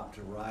by Pop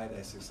to write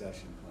a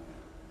succession plan.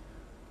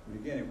 And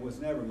again, it was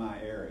never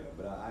my area,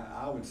 but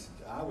I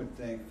would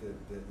think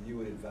that you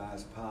would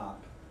advise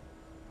Pop,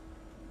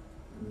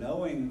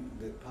 knowing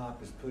that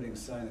Pop is putting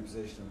Son in the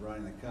position of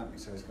running the company,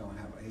 so he's going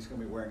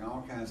to be wearing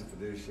all kinds of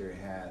fiduciary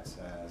hats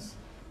as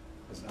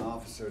an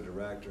officer,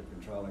 director,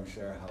 controlling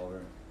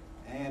shareholder,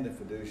 and a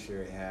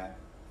fiduciary hat,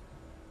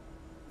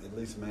 at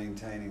least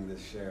maintaining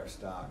this share of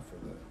stock for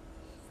the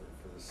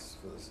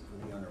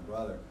younger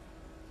brother.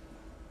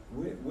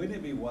 Wouldn't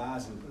it be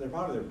wise, and they're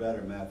probably there are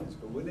better methods,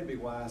 but wouldn't it be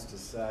wise to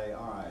say,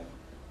 all right,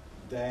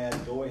 Dad,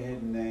 go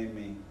ahead and name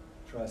me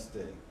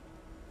trustee,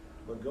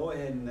 but go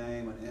ahead and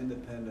name an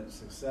independent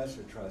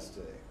successor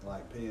trustee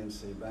like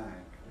PNC Bank,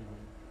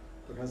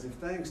 because if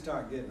things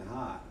start getting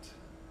hot,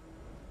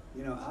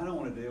 I don't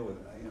want to deal with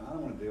it. I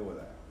don't want to deal with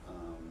that,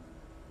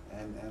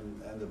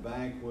 and the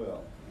bank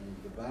will, and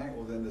the bank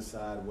will then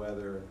decide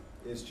whether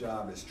its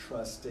job is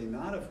trustee,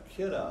 not of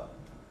kiddo.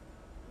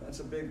 That's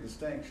a big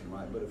distinction,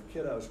 right? But if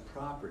kiddo's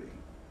property,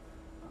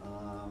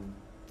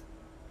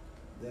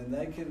 then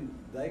they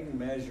can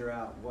measure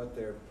out what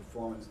their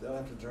performance. They'll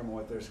have to determine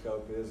what their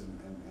scope is and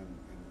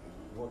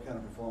what kind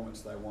of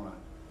performance they want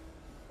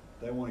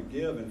to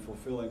give in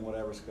fulfilling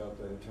whatever scope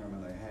they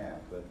determine they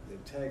have. But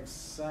it takes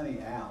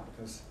Sonny out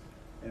because,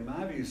 in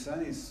my view,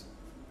 Sonny's.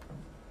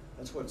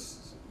 That's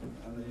what's.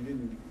 I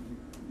mean,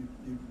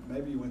 you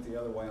maybe you went the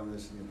other way on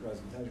this in your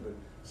presentation, but it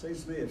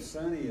seems to me if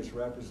Sonny is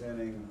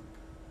representing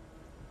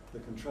the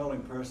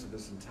controlling person of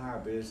this entire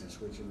business,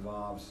 which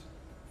involves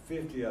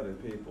 50 other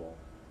people,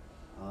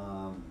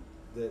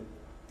 that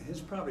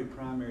his probably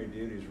primary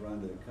duty is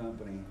run to the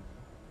company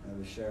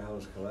and the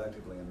shareholders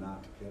collectively and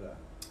not to kiddo.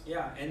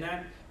 Yeah, and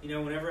that,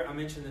 whenever I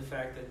mention the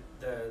fact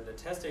that the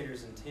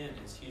testator's intent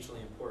is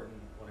hugely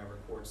important whenever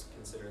courts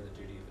consider the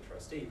duty of the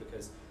trustee,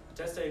 because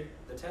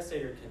the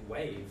testator can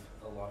waive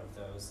a lot of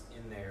those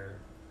in their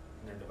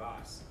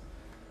device.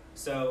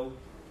 So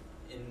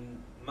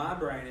in my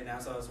brain, and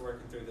as I was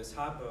working through this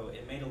hypo,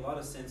 it made a lot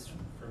of sense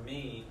for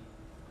me.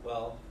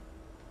 Well,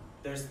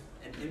 there's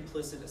an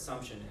implicit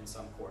assumption in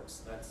some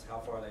courts, that's how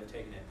far they've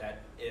taken it,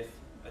 that if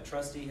a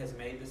trustee has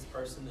made this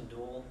person the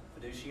dual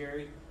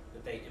fiduciary,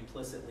 that they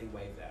implicitly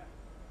waive that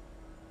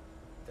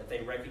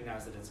they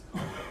recognize that it's a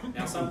conflict.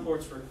 Now, some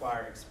courts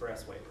require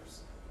express waivers,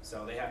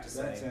 so they have to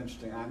say. That's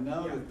interesting. I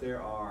know that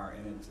there are,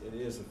 and it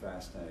is a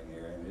fascinating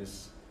area, and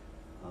it's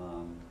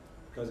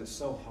because it's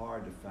so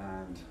hard to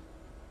find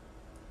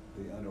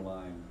the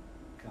underlying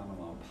common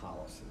law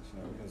policies,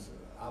 because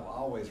I've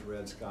always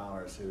read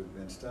scholars who've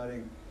been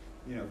studying,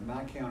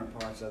 my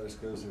counterparts, other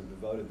schools who've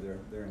devoted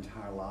their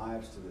entire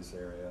lives to this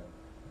area.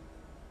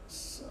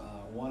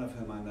 One of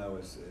whom I know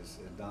is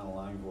Donald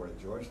Langford at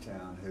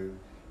Georgetown, who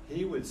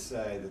he would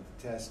say that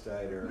the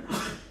testator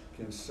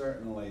can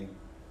certainly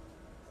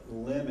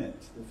limit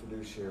the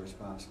fiduciary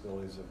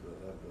responsibilities of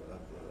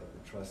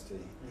the trustee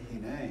he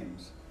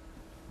names,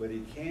 but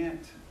he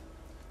can't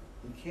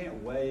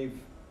waive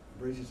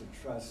breaches of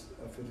trust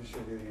of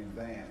fiduciary duty in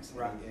advance,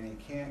 right. and he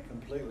can't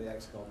completely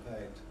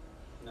exculpate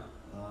no.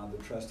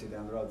 The trustee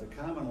down the road. The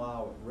common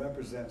law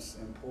represents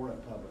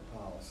important public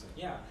policy.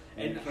 Yeah,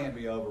 and it can't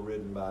be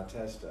overridden by a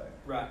testator.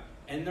 Right,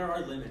 and there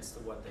are limits to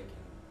what they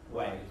can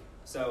waive. Right.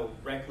 So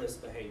reckless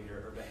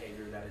behavior or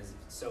behavior that is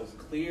so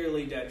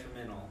clearly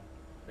detrimental,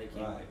 they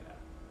can't Right. waive that.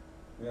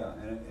 Yeah,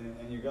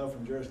 and you go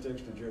from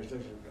jurisdiction to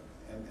jurisdiction,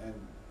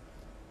 and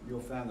you'll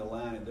find the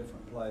line in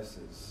different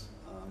places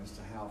as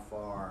to how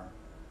far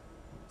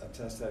a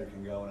testator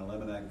can go in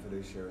eliminating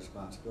fiduciary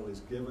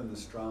responsibilities, given the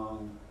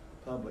strong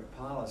public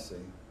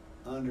policy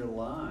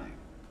underlying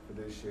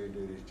fiduciary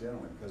duties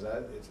generally, because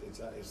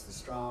it's the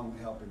strong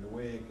helping the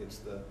weak, it's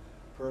the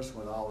person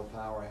with all the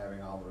power having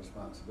all the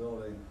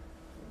responsibility,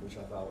 which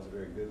I thought was a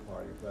very good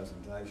part of your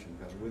presentation,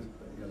 because with,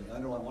 you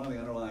know, one of the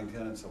underlying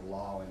tenets of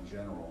law in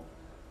general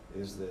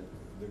is that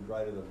the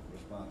greater the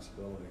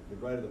responsibility, the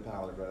greater the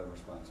power, the greater the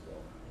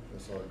responsibility. They're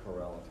sort of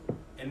correlative.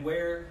 And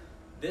where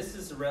this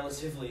is a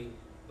relatively,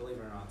 believe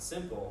it or not,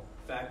 simple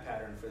fact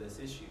pattern for this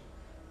issue.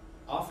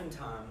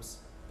 Oftentimes,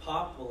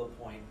 Pop will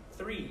appoint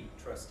 3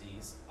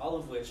 trustees, all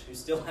of which who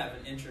still have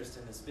an interest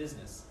in this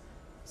business.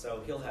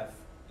 So he'll have,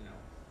 you know,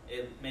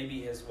 it may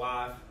be his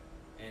wife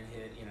and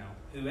his, you know,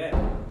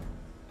 whoever.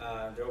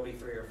 There will be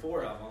 3 or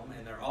 4 of them,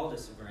 and they're all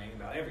disagreeing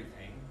about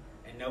everything,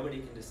 and nobody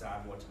can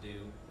decide what to do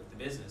with the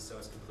business. So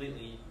it's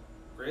completely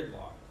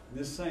gridlocked.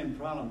 This same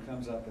problem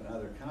comes up in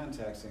other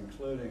contexts,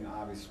 including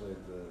obviously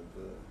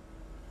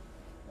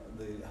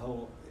the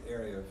whole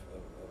area of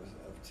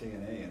T&E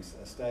and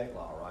estate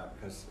law, right?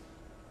 Because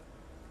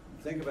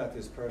think about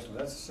this personally.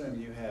 Let's assume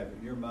you have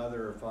your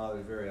mother or father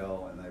is very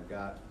old, and they've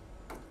got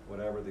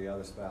whatever the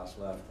other spouse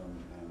left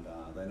them, and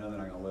they know they're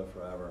not going to live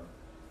forever,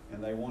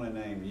 and they want to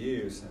name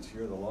you, since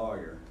you're the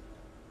lawyer,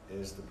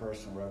 as the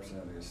personal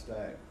representative of the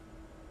estate.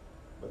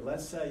 But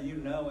let's say you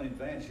know in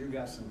advance you've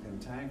got some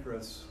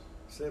cantankerous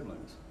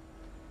siblings,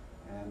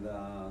 and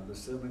the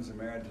siblings are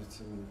married to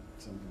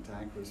some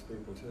cantankerous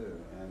people too.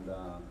 And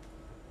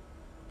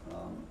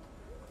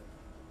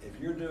if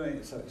you're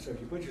doing so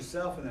if you put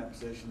yourself in that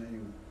position, then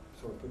you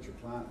sort of put your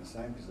client in the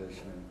same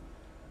position,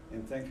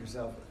 and think to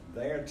yourself,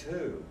 there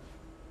too,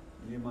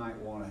 you might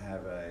want to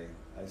have a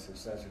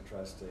successor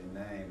trustee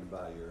named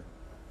by your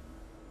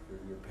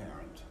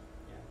parent.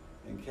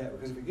 And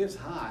because if it gets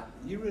hot,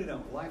 you really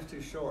don't. Life's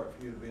too short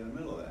for you to be in the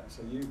middle of that.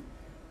 So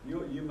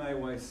you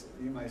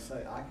may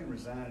say, I can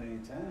resign at any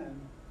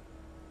time.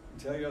 And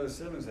tell your other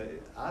siblings that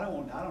I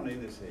don't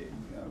need this heat.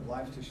 You know,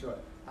 life's too short.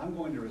 I'm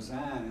going to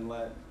resign and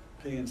let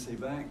PNC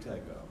Bank take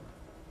over,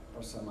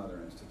 or some other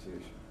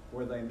institution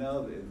where they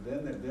know that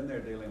then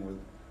they're dealing with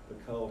the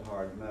cold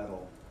hard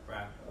metal.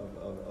 Right.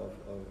 Of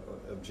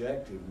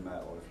objective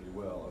metal, if you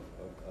will,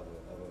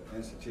 of an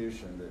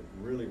institution that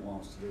really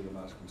wants to do the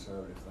most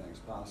conservative things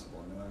possible,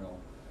 and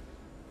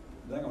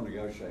they're not going to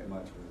negotiate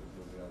much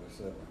with the other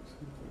siblings.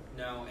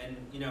 No, and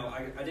you know,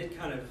 I did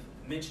kind of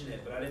mention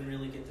it, but I didn't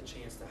really get the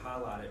chance to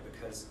highlight it,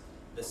 because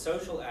the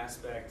social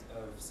aspect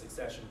of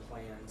succession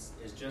plans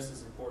is just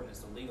as important as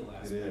the legal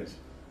aspect. It is.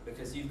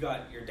 Because you've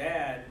got your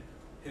dad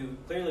who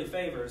clearly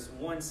favors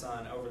one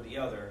son over the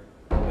other,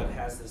 but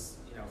has this,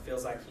 you know,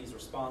 feels like he's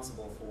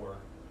responsible for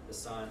the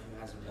son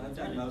who hasn't really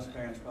done anything. I think most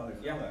parents probably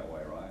feel that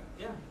way, right?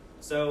 Yeah.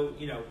 So,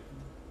 you know,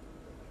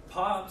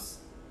 Pops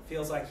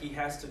feels like he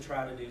has to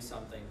try to do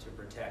something to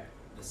protect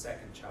the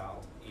second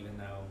child, even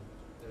though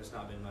there's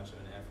not been much of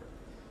an effort.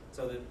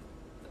 So that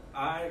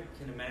I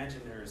can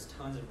imagine there's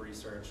tons of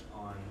research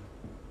on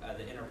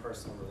the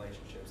interpersonal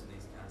relationships in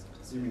these kinds of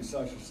decisions. You mean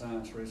social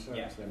science research?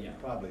 Yeah, I mean, yeah. It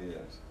probably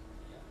is.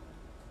 Yeah.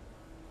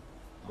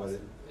 But Also,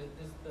 it,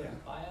 is the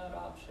buyout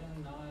option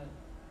not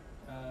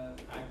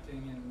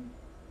acting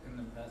in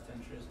the best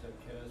interest of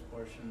kiddo's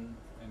portion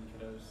and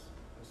kiddo's,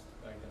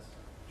 I guess,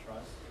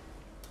 trust?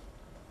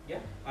 Yeah,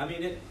 I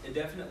mean, it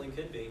definitely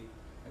could be.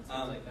 It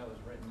seems like that was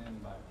written in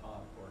by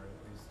Pop, or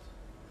at least.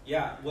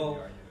 Yeah, well,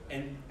 argue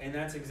that. and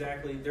that's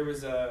exactly, there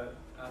was I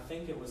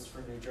think it was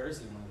from New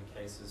Jersey, one of the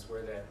cases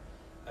where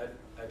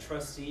a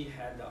trustee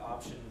had the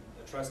option,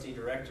 a trustee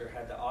director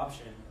had the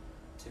option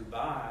to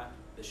buy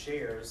the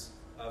shares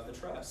of the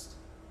trust.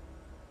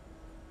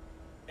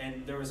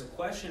 And there was a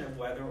question of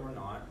whether or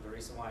not, the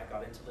reason why it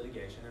got into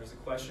litigation, there was a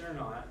question or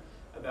not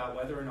about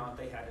whether or not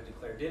they had to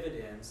declare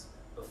dividends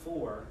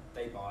before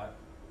they bought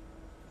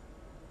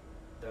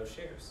those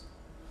shares.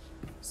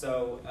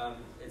 So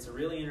it's a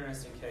really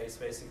interesting case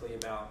basically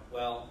about,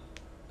 well,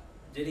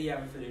 did he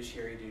have a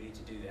fiduciary duty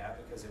to do that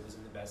because it was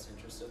in the best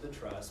interest of the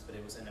trust, but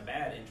it was in the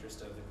bad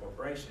interest of the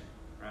corporation,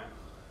 right?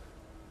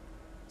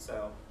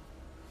 So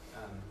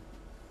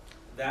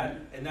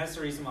that's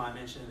the reason why I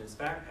mentioned this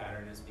fact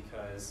pattern, is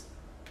because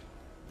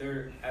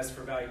as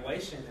for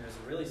valuation, there's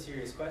a really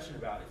serious question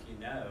about if you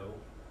know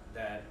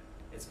that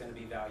it's going to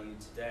be valued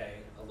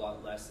today a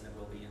lot less than it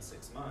will be in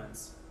 6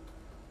 months.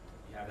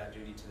 You have that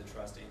duty to the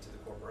trustee and to the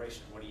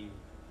corporation. What do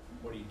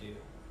you do?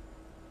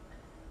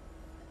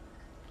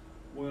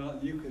 well,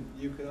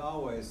 you could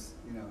always,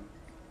 you know,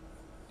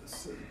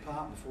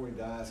 Pop before he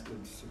dies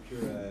could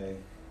secure a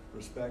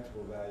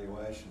respectable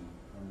valuation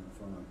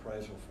from an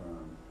appraisal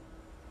firm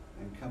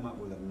and come up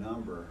with a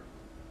number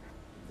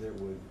that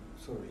would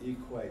sort of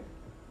equate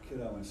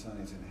Kiddo and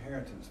Sonny's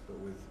inheritance, but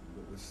with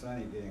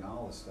Sonny getting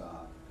all the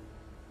stock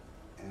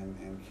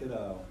and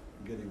Kiddo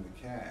getting the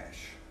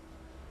cash.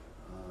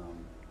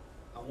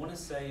 I want to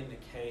say in the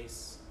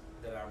case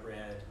that I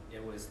read,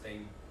 it was the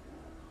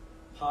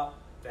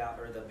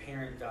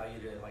parent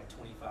valued it at like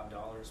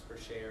 $25 per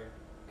share,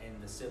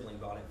 and the sibling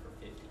bought it for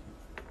 $50.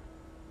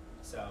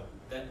 So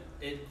that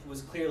it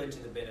was clearly to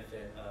the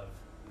benefit of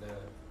the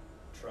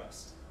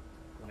trust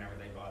whenever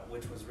they bought it,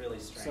 which was really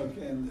strange.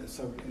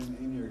 So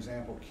in your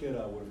example,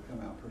 Kiddo would have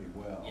come out pretty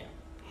well. Yeah.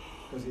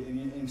 Because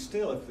and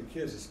still, if the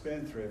kid's a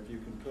spendthrift, you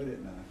can put it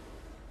in a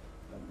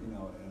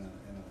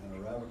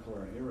revocable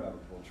or an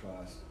irrevocable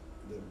trust,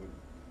 that would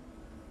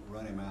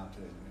run him out to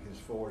his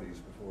 40s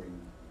before he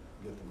can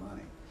get the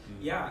money.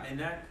 Yeah,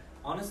 and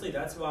honestly,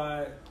 that's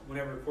why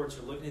whenever courts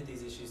are looking at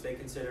these issues, they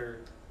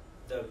consider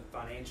the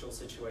financial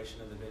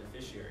situation of the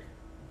beneficiary.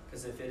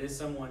 Because if it is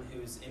someone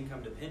who's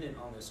income dependent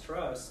on this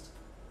trust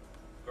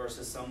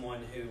versus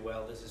someone who,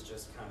 well, this is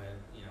just kind of,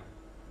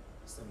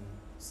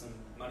 some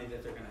money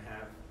that they're going to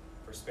have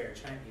for spare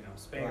change,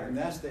 spare. Right, and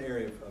that's the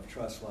area of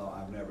trust law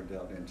I've never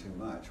delved in too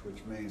much,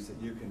 which means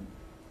that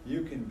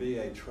you can be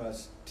a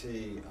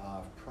trustee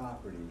of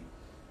property,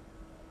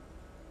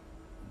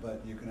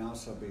 but you can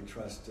also be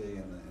trustee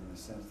in the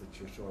sense that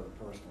you're sort of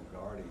personal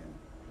guardian,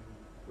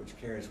 which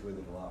carries with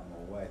it a lot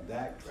more weight.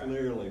 That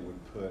clearly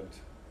would put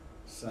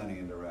Sonny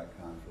in direct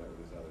conflict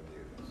with his other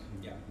duties.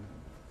 Yeah.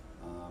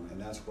 And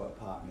that's what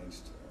Pop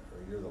needs to,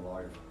 or you're the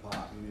lawyer for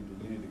Pop.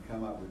 You need to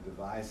come up with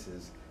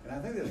devices, and I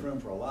think there's room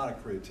for a lot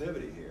of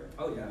creativity here.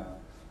 Oh yeah.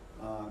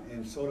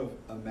 And sort of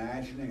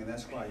imagining, and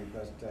that's why your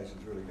presentation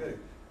is really good.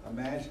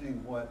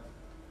 Imagining what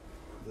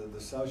the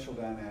social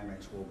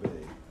dynamics will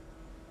be,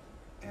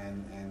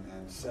 and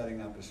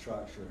setting up a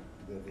structure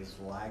that is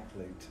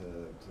likely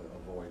to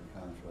avoid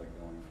conflict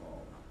going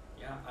forward.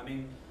 Yeah, I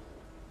mean,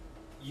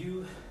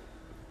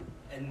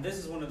 and this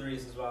is one of the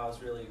reasons why I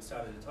was really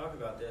excited to talk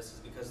about this, is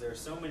because there are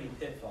so many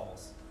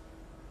pitfalls.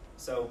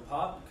 So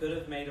Pop could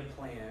have made a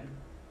plan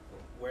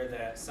where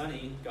that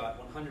Sonny got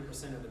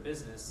 100% of the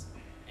business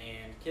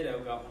and Kiddo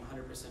got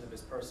 100% of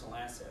his personal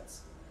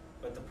assets.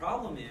 But the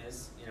problem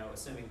is,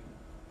 assuming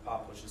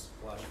Pop was just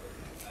flush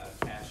with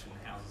cash and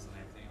houses and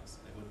everything else,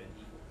 it would have been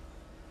equal.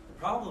 The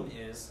problem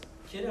is,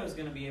 Kiddo is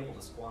going to be able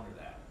to squander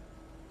that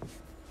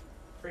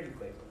pretty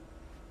quickly.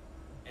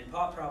 And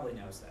Pop probably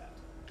knows that.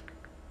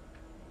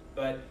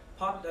 But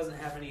Pop doesn't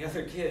have any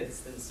other kids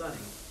than Sonny.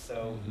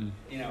 So,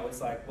 it's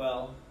like,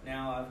 well,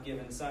 now I've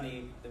given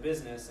Sonny the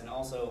business and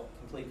also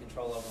complete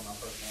control over my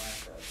personal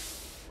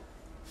assets.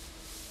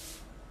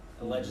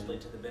 Allegedly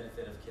to the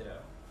benefit of Kiddo.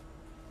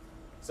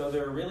 So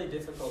there are really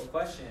difficult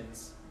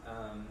questions.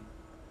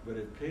 But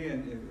if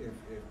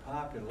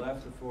Pop had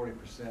left the 40%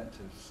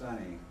 to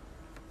Sonny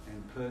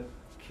and put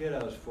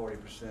Kiddo's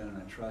 40%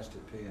 in a trust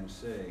at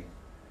PNC,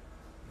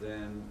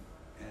 then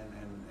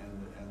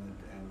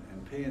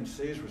and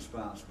PNC's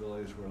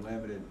responsibilities were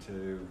limited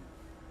to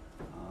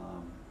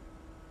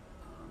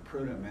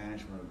prudent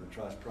management of the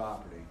trust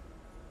property,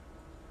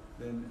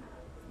 then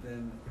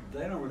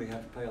they don't really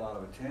have to pay a lot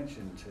of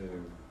attention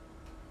to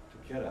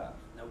Kiddo.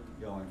 Nope.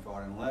 Going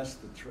forward, unless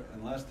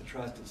the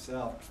trust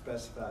itself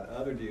specified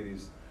other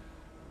duties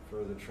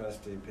for the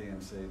trustee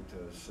PNC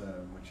to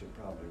assume, which it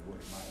probably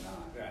might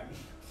not. Right.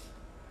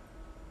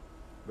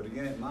 But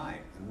again, it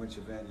might, in which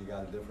event you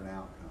got a different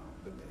outcome.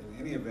 But in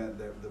any event,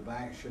 the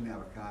bank shouldn't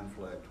have a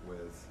conflict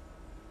with,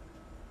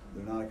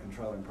 they're not a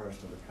controlling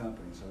person of the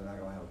company, so they're not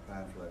going to have a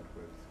conflict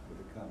with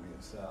the company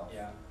itself.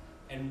 Yeah,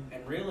 and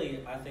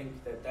really, I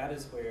think that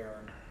is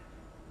where,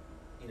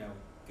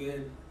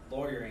 good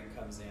lawyering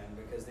comes in,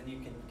 because then you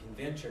can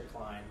convince your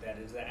client that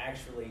it is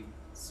actually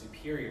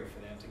superior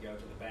for them to go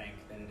to the bank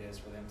than it is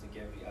for them to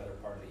give the other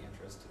part of the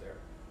interest to their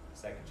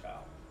second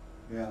child.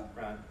 Yeah.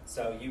 Right.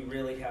 So you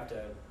really have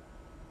to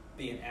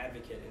be an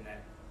advocate in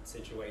that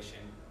situation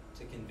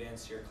to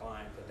convince your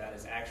client that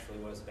is actually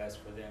what is best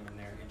for them and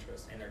their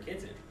interest and their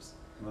kids' interest.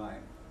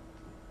 Right.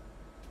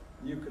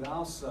 You could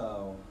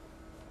also,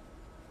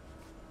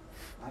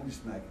 I'm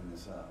just making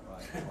this up,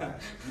 right?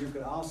 Class. You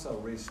could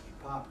also,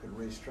 Pop could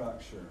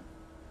restructure,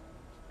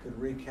 could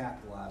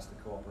recapitalize the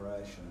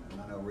corporation.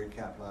 And I know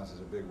recapitalize is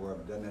a big word,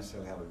 but doesn't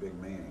necessarily have a big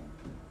meaning.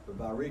 But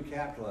by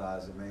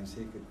recapitalize, it means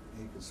he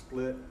could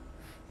split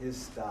his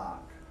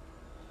stock.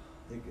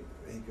 He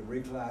could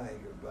reclass.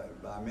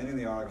 By amending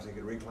the articles, he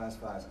could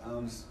reclassify his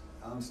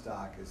own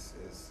stock as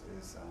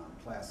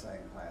Class A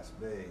and Class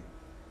B,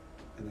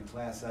 and the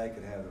Class A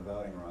could have the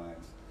voting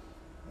rights,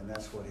 and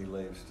that's what he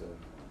leaves to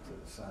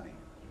Sonny,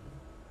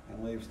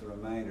 and leaves the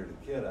remainder to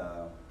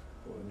Kiddo,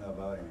 but with no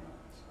voting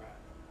rights.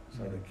 Right.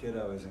 So the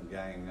Kiddo isn't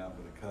ganging up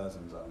with the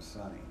cousins on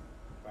Sonny.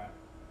 Right.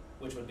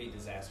 Which would be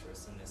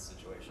disastrous in this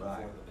situation Right.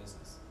 for the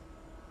business.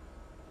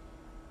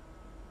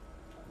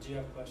 Do you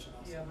have a question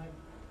also? Yeah,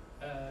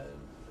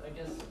 I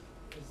guess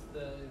is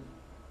the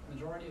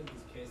majority of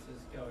these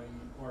cases going,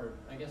 or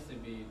I guess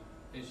they'd be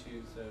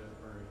issues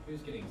or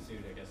who's getting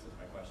sued, I guess is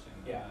my question.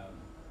 Yeah.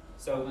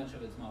 So how much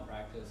of it's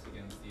malpractice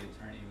against the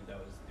attorney that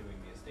was doing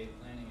the estate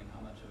planning, and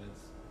how much of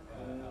it's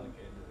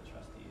allocated to the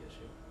trustee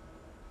issue?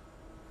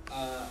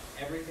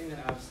 Everything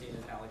that I've seen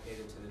is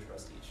allocated to the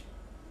trustee issue,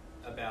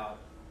 about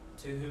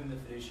to whom the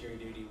fiduciary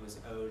duty was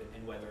owed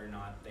and whether or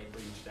not they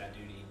breached that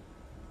duty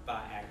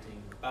by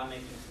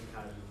making some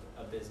kind of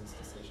a business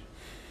decision.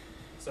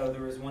 So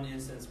there was one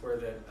instance where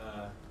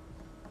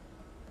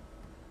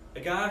a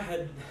guy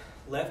had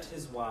left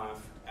his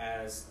wife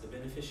as the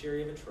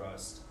beneficiary of a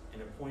trust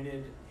and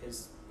appointed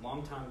his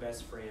longtime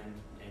best friend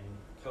and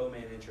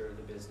co-manager of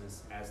the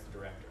business as the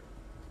director,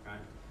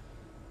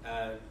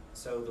 right?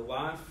 So the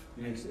wife...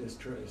 Is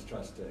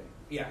trustee.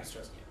 Yeah, it's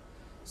trustee.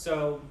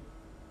 So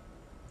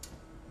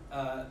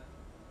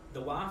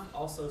The wife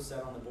also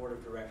sat on the board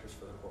of directors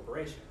for the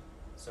corporation.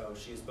 So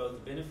she is both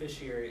the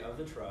beneficiary of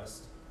the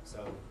trust,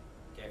 so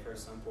gave her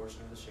some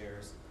portion of the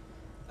shares,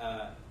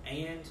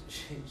 and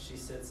she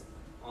sits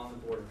on the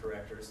board of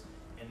directors,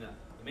 and the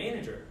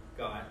manager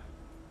got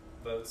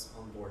votes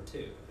on the board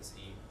too because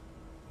he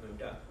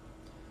moved up.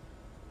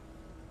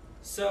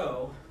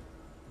 So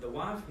the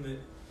wife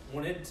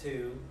wanted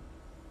to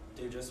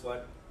do just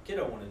what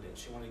Kiddo wanted to do.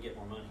 She wanted to get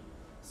more money.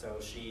 So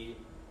she,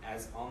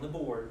 as on the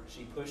board,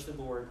 she pushed the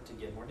board to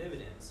get more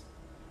dividends.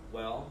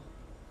 Well,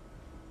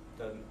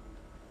 the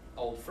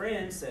old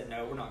friend said,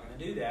 no, we're not going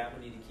to do that.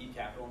 We need to keep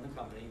capital in the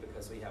company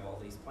because we have all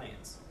these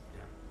plans. You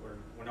know,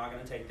 we're not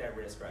going to take that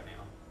risk right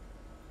now.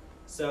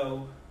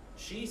 So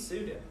she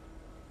sued him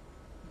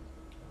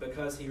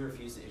because he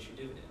refused to issue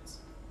dividends.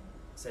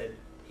 Said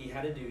he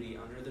had a duty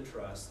under the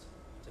trust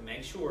to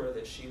make sure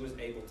that she was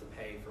able to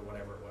pay for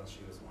whatever it was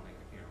she was wanting.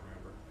 I can't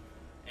remember.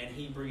 And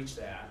he breached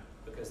that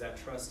because that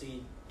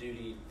trustee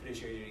duty,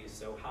 fiduciary duty, is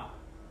so high.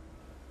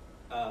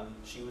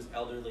 She was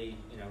elderly,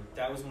 you know,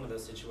 that was one of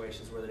those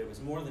situations where it was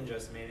more than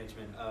just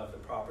management of the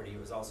property, it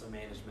was also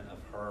management of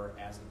her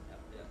as an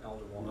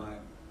elder woman. Right.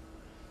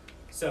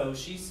 So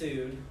she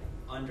sued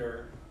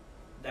under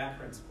that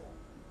principle.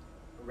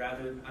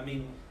 Rather, I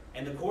mean,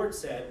 and the court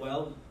said,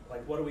 well,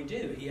 like, what do we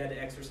do? He had to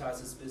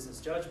exercise his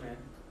business judgment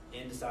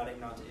in deciding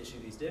not to issue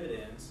these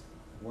dividends.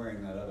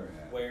 Wearing that other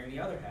hat. Wearing the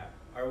other hat.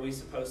 Are we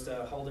supposed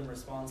to hold him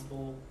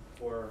responsible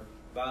for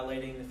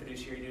violating the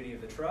fiduciary duty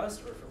of the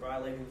trust or for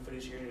violating the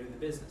fiduciary duty of the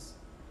business?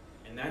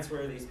 And that's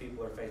where these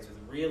people are faced with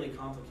really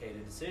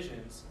complicated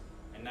decisions,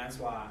 and that's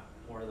why,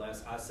 more or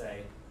less, I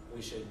say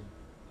there should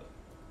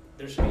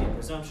be a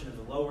presumption of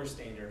the lower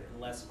standard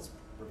unless it's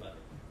rebutted.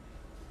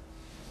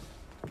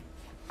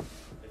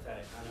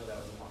 I know that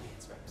was a long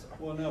answer, I'm sorry.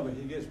 Well, no, but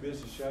he gets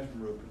business judgment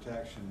rule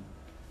protection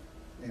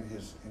in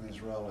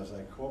his role as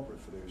a corporate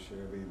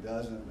fiduciary, but he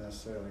doesn't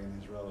necessarily in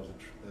his role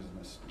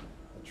as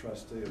a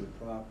trustee of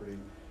the property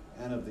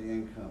and of the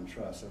income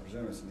trust. I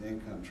presume it's an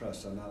income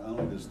trust, so not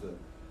only does the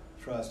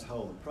trust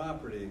hold the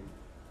property,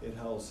 it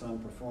holds some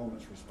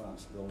performance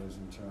responsibilities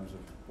in terms of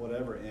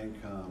whatever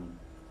income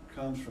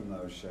comes from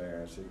those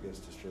shares, it gets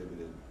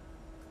distributed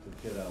to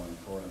Kiddo in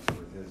accordance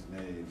with his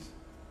needs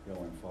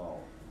going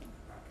forward.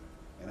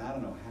 And I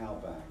don't know how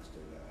banks do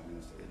that. I mean,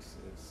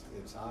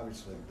 it's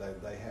obviously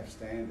they have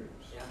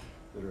standards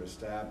that are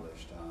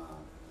established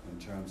in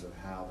terms of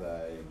how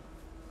they.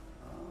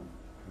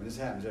 I mean, this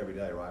happens every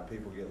day, right?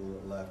 People get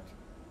left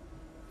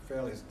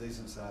fairly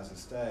decent-sized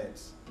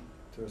estates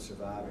to a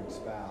surviving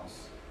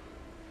spouse,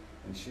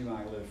 and she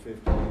might live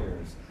 50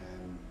 years,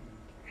 and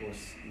of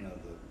course, you know,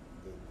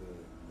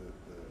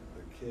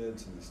 the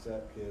kids and the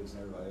stepkids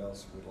and everybody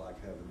else would like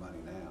to have the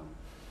money now.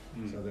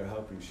 So they're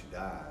hoping she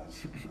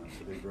dies.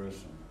 It'll be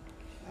gruesome.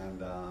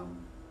 And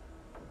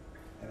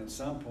at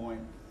some point,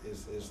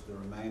 is the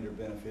remainder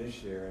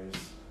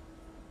beneficiaries,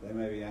 they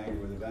may be angry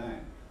with the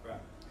bank. Right.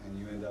 And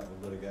you end up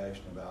with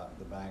litigation about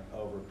the bank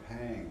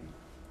overpaying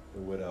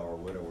the widow or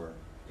widower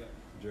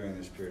during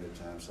this period of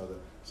time.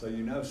 So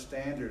you know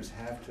standards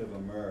have to have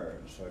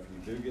emerged. So if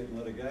you do get in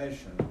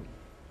litigation,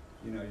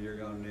 you know, you're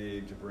going to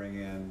need to bring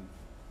in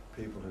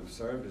people who've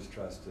served as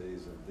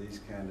trustees of these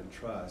kind of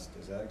trusts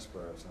as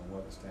experts on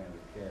what the standard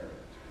of care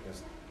is.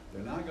 Because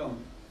they're not going,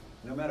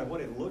 no matter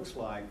what it looks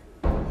like,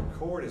 the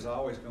court is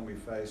always going to be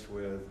faced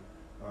with,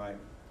 all right,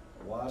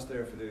 was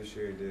there a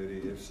fiduciary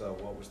duty? If so,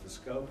 what was the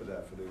scope of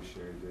that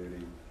fiduciary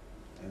duty?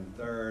 And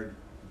third,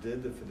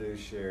 did the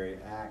fiduciary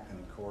act in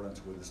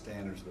accordance with the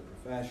standards of the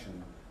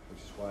profession, which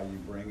is why you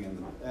bring in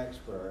the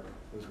expert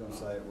who's going to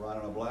say, right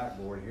on a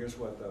blackboard, here's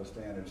what those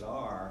standards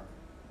are.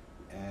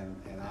 And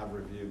I've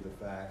reviewed the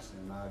facts.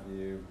 In my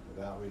view,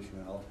 without reaching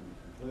an ultimate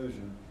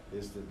conclusion,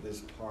 is that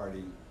this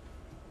party,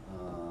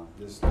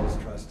 this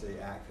trustee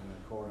acted in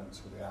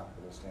accordance with the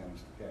applicable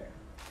standards of care.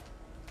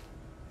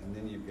 And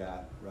then you've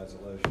got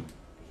resolution,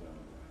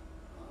 presumably.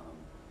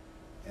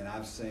 And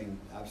I've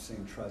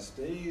seen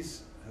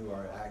trustees who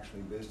are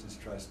actually business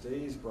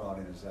trustees brought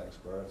in as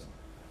experts,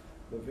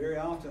 but very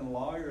often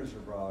lawyers are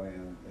brought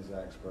in as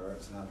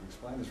experts. And I've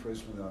explained this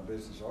recently in our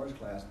business arts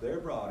class. They're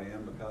brought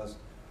in because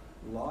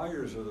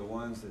lawyers are the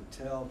ones that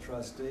tell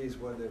trustees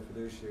what their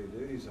fiduciary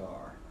duties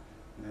are.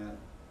 Now,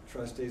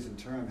 trustees in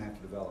turn have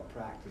to develop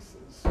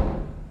practices,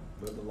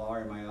 but the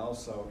lawyer may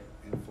also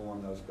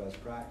inform those best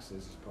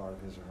practices as part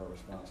of his or her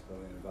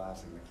responsibility in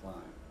advising the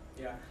client.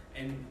 Yeah,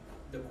 and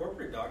the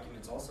corporate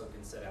documents also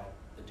can set out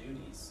the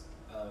duties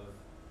of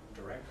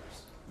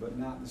directors. But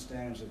not the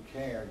standards of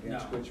care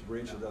against which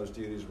breach of those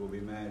duties will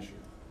be measured.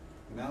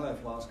 And I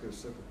left law school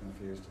super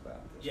confused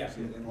about this. Yeah.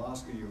 See, in law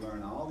school you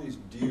learn all these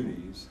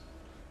duties,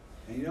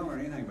 and you don't learn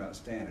anything about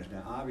standards.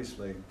 Now,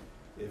 obviously,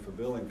 if a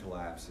building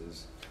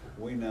collapses,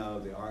 we know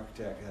the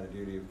architect had a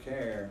duty of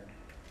care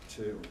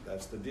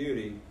that's the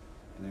duty,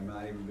 and there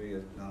might even be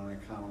not only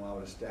a common law,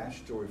 but a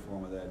statutory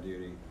form of that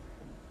duty.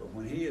 But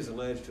when he is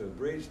alleged to have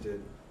breached it,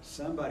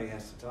 somebody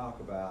has to talk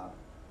about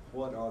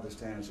what are the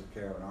standards of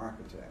care of an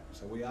architect.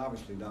 So we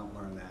obviously don't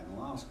learn that in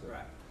law school.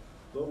 Right.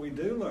 But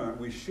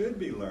we should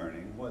be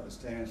learning what the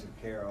standards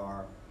of care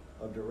are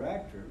of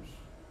directors,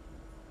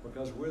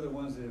 because we're the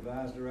ones that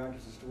advise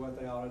directors as to what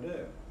they ought to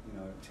do. You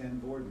know,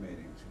 attend board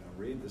meetings, you know,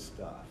 read the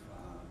stuff.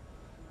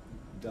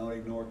 Don't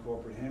ignore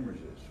corporate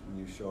hemorrhages when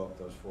you show up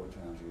those 4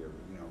 times a year.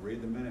 You know,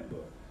 read the minute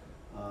book.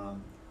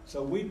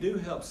 So we do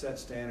help set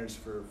standards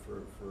for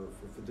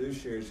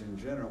fiduciaries in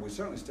general. We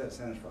certainly set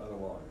standards for other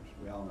lawyers.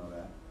 We all know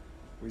that.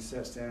 We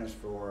set standards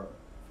for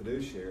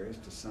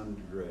fiduciaries to some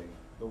degree,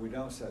 but we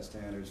don't set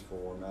standards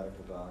for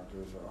medical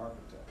doctors or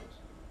architects.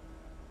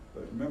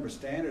 But remember,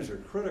 standards are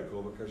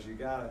critical because you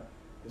gotta.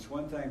 It's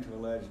one thing to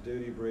allege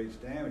duty, breach,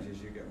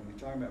 damages. When you're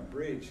talking about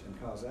breach and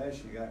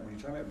causation, when you're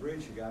talking about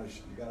breach, you got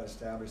to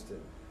establish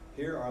that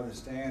here are the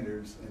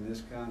standards in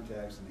this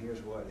context, and here's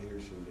what he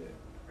or she did.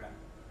 Right.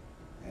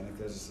 And if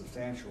there's a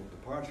substantial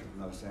departure from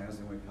those standards,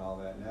 then we call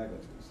that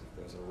negligence. If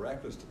there's a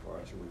reckless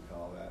departure, we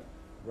call that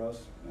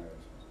gross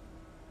negligence,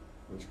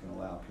 which can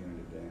allow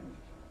punitive damages.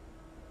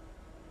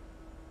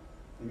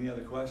 Any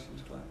other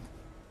questions, Clay?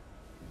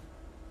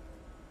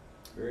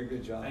 Very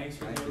good job. Thanks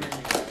for Thank doing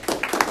you.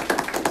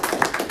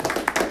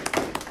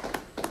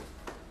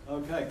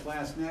 Okay,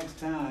 class, next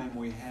time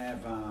we have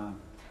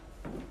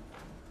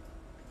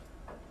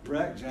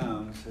Brett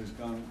Jones, who's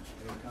going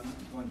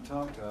to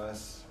talk to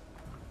us.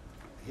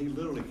 He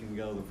literally can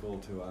go the full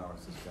 2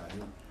 hours, this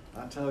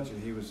guy. I told you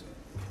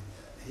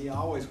he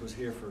always was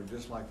here for,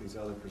 just like these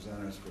other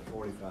presenters, for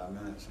 45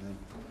 minutes.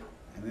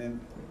 And then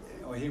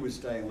he would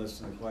stay and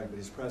listen to the question, but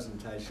his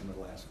presentation would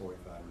last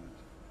 45 minutes.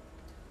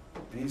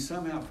 And he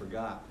somehow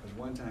forgot, because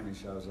one time he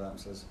shows up and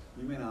says,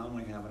 "You mean I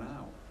only have an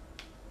hour?"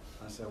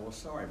 I said, "Well,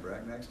 sorry,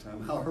 Brett, next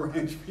time I'll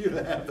arrange for you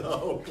to have the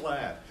whole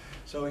class."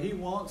 So he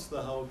wants the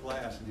whole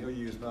class, and he'll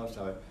use most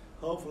of it.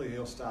 Hopefully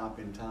he'll stop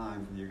in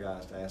time for you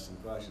guys to ask some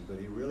questions, but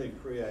he really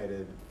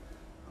created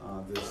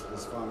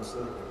this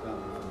pharmaceutical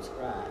company from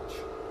scratch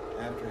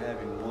after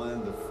having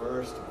won the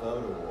first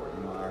vote award.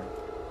 You know,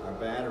 our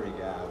battery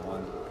guy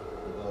won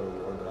the vote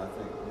award, but I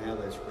think now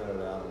they spread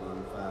it out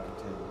among 5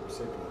 to 10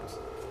 recipients.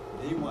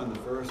 But he won the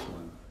first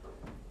one,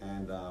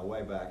 and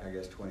way back, I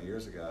guess, 20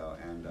 years ago,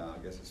 and I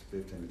guess it's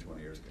 15 to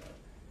 20 years ago.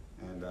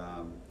 And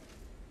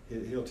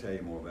he'll tell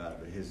you more about it,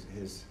 but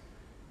his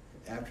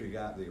after he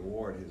got the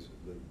award,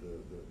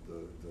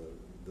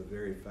 the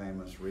very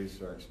famous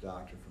research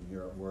doctor from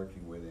Europe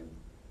working with him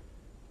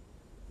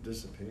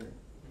disappeared.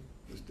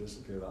 Just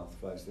disappeared off the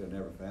face. They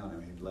never found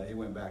him. He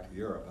went back to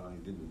Europe. I mean,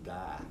 he didn't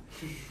die,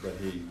 but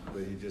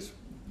he just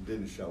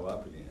didn't show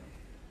up again.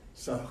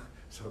 So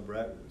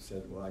Brett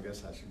said, "Well, I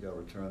guess I should go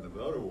return the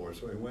vote award."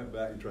 So he went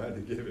back and tried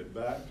to give it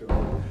back to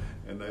him,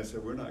 and they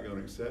said, "We're not going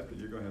to accept it.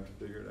 You're going to have to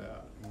figure it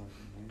out."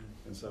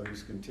 And so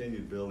he's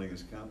continued building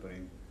his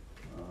company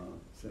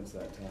since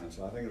that time.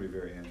 So I think it'll be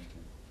very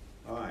interesting.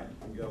 All right,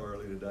 you can go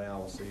early today. I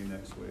will see you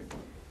next week.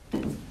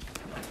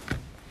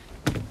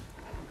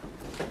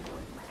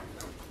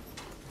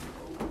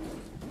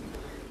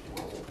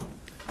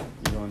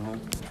 You going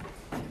home?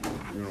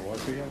 You want to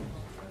watch again?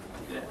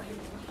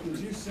 Could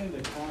you send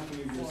a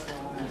copy of your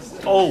slides?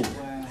 Oh.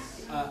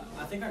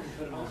 I think I can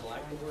put it on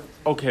Blackboard.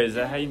 Okay, is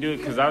that how you do it?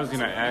 Because I was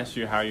going to ask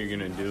you how you're going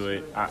to do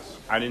it.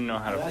 I didn't know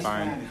how to That's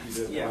find fine if you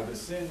do it. Yeah. But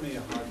send me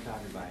a hard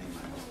copy by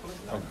email.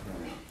 Okay.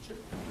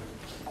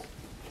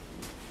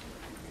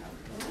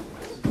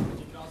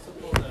 You can also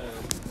pull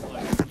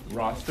the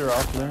roster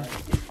off there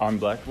on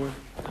Blackboard.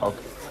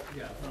 Okay,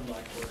 Yeah, from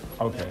Blackboard.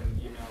 Okay. And then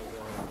email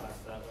the class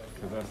that way.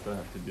 because I still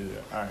have to do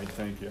that. All right,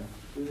 thank you.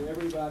 Did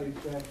everybody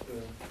check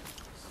the?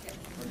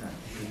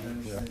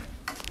 Yeah.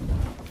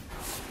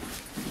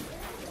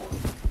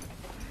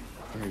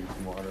 I need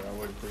some water. I'll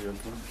wait for you.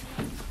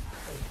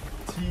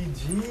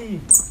 TG.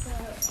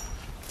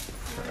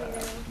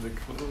 The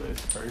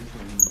coolest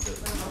person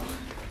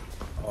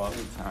all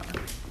the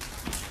time.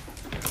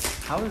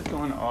 How is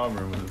going to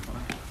Auburn with it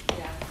fun?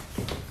 Yeah.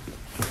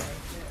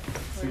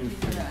 Seems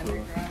pretty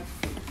cool.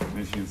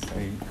 Michigan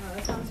State. Oh,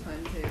 that sounds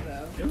fun too,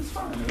 though. It was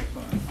fun. It was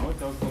fun. I went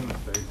to Oklahoma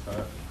State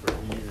for a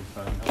year,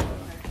 so I know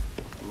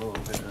a little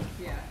bit of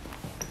Yeah.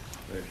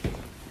 there.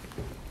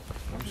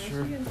 I'm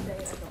sure. Michigan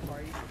State as a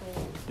party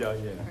school. Yeah, Right,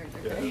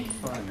 yeah, okay. it was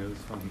fun. It was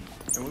fun,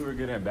 and we were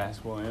good at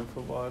basketball and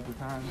football at the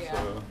time, Yeah.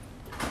 so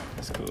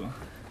that's cool.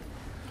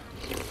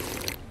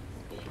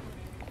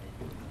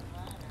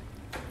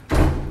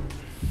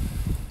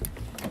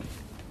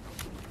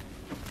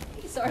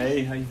 Sorry.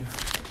 Hey, how you doing?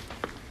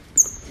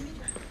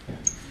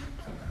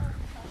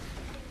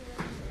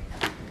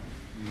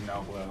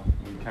 Not well.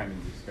 We kind of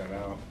just got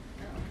out.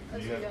 Oh,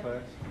 You so have you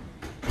class?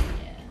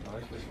 Yeah, I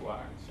like this watch.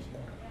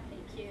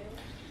 thank you.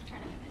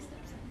 Trying to get my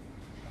steps in.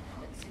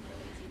 But super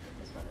lazy with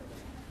this weather.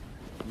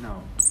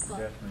 No,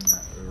 definitely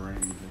not. The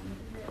rain.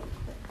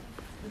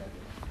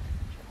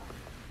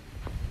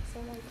 So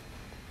like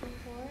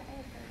before I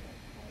had heard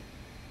like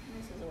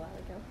this was a while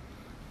ago.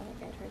 Like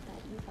I'd heard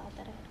that you thought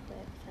that I had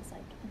quit because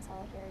like in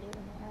solidarity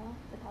with Nora,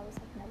 but that was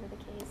like never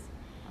the case.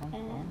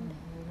 And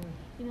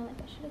you know,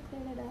 like I should have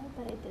cleared it up,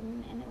 but I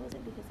didn't, and it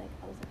wasn't because like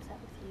I was upset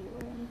with you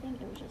or anything.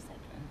 It was just like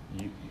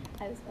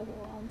I was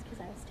overwhelmed because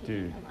I was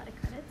taking Dude. a lot of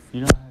credits.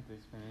 You don't have to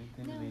explain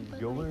anything No, to me.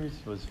 but, Yours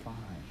was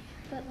fine.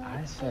 But like,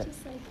 I I said-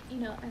 just like, you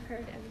know, I've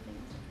heard everything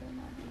except for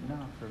not.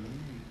 No, for me.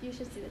 You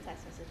should see the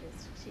text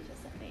messages she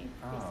just sent me.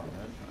 Oh, recently.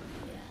 that's fine.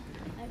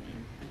 Yeah, I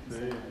mean, so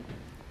See? like,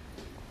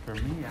 For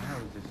me, I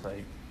was just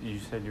like, you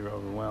said you were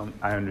overwhelmed.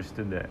 I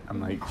understood that. I'm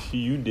like,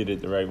 you did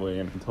it the right way,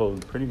 and I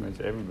told pretty much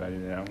everybody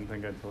that. I don't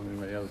think I told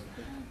anybody else.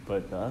 yeah.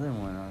 But the other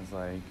one, I was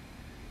like,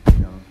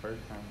 you know, the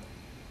first time,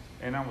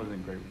 and I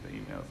wasn't great with the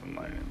emails. I'm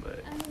learning,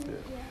 but I mean, still.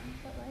 yeah,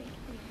 but like,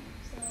 you know,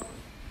 so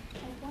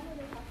I wanted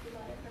to talk to you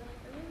about it for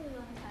like a really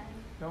long time.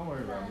 Don't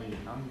worry about but- me.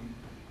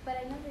 But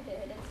I never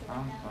did, and so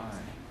I'm now fine.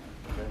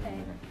 I'm just like,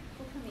 okay,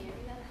 well come here,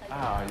 we gotta hug it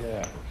Ah, out.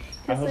 yeah.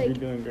 I 'Cause, hope like,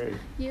 you're doing great.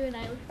 You and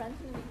I were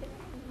friends and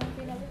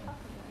we never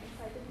talked anymore,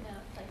 so I didn't know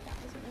if like that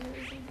was one of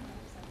the reasons, and I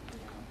was like, you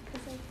know,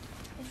 because like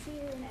I see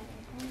you and I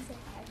want to say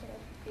hi, but I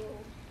feel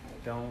like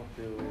Don't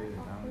feel not it.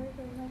 awkward,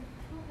 or like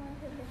I don't want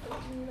him to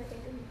hate me, like I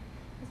didn't,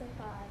 because I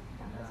thought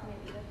that was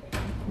maybe the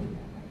thing, you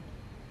know, like,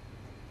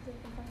 because I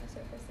think on the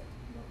surface it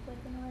looked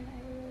like Lenore and I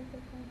were really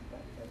good friends,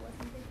 but it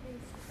wasn't the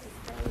case. Like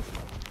that was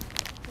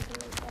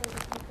really better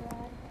to keep her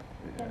at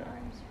than Yeah.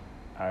 arms.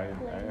 I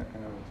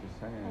know what you're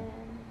saying.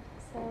 And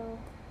so,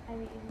 I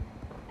mean,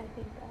 I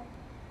think that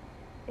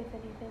if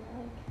anything,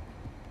 like,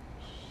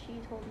 she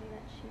told me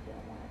that she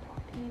didn't want to talk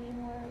to me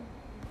anymore,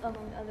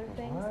 among other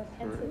things. What?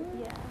 And so, For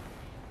real?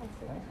 yeah. And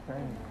so That's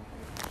then, crazy.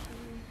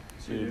 like,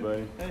 See you,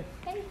 buddy. Hey.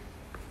 hey.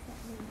 Sent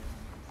me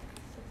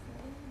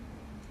 6:30, and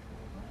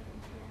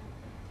yeah,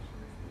 she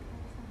was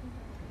something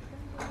about her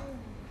trailer,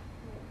 and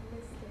like,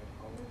 listed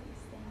all of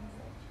these things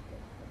that she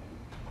did for me.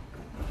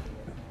 And she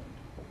was like,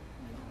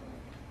 you know,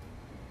 like,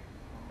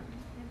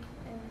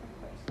 and of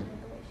course, you know,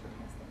 the way she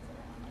has things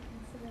around, like,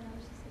 and so then I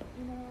was just like,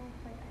 you know,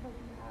 like, I hope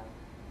you have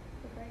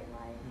a great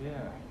life. Yeah,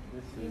 And, like,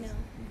 this you is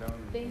know, done.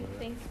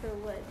 thanks for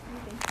what you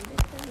think you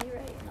did for me,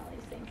 right, and all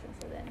these things. And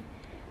so then,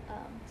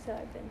 so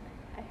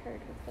I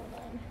heard her phone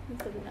line, and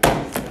so then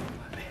I was just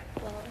like,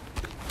 well,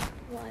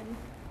 one,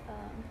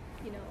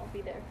 you know, I'll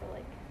be there for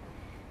like,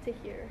 to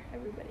hear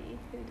everybody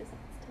who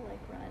decides to like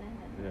run and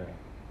then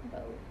Yeah.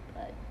 vote,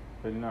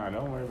 But no,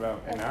 don't worry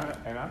about. And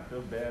I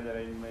feel bad that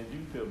I made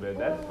you feel bad.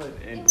 That's well,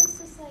 what. it And was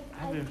just like,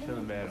 I've been I feeling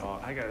think- bad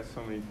all. I got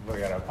so many people I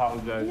gotta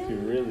apologize to,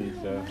 really.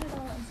 No, So. not at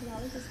all. And so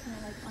that was just kind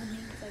of like on me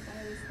because like I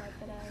always thought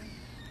that I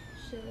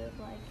should have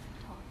like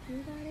talked to you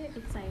about it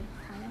because I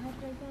kind of had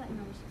heard that, and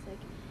I was just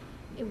like,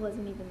 it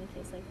wasn't even the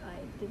case. Like I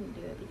didn't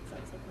do it because I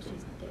was like, well,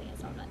 she's not doing it,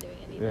 so I'm not doing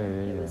it either.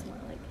 Yeah. It was more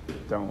like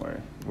Don't worry,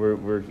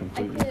 we're I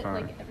completely quit fine.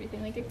 like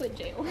everything. Like I quit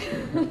jail.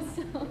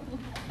 So All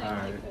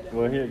I right. quit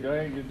Well, everything. here, go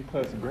ahead and get the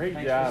clutch. Great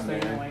Thanks job, for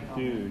staying man. awake all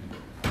Dude.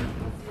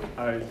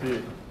 All right,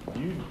 shit.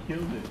 You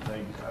killed it.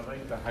 Like I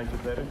like the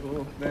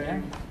hypothetical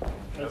thing.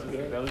 That's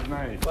good. That was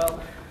nice.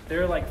 Well,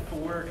 there are like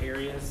 4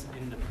 areas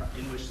in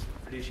which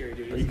fiduciary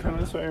duties. Are you coming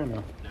this way or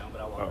no? No,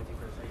 but I'll walk with you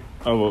for a second.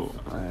 Oh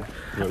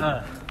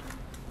well.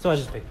 So I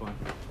just picked one,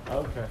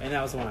 Okay. and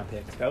that was the one I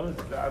picked. That was.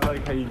 I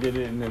like how you did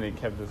it, and then it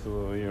kept us a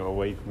little,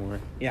 awake more.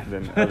 Yeah.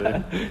 Than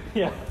other.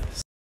 Yeah.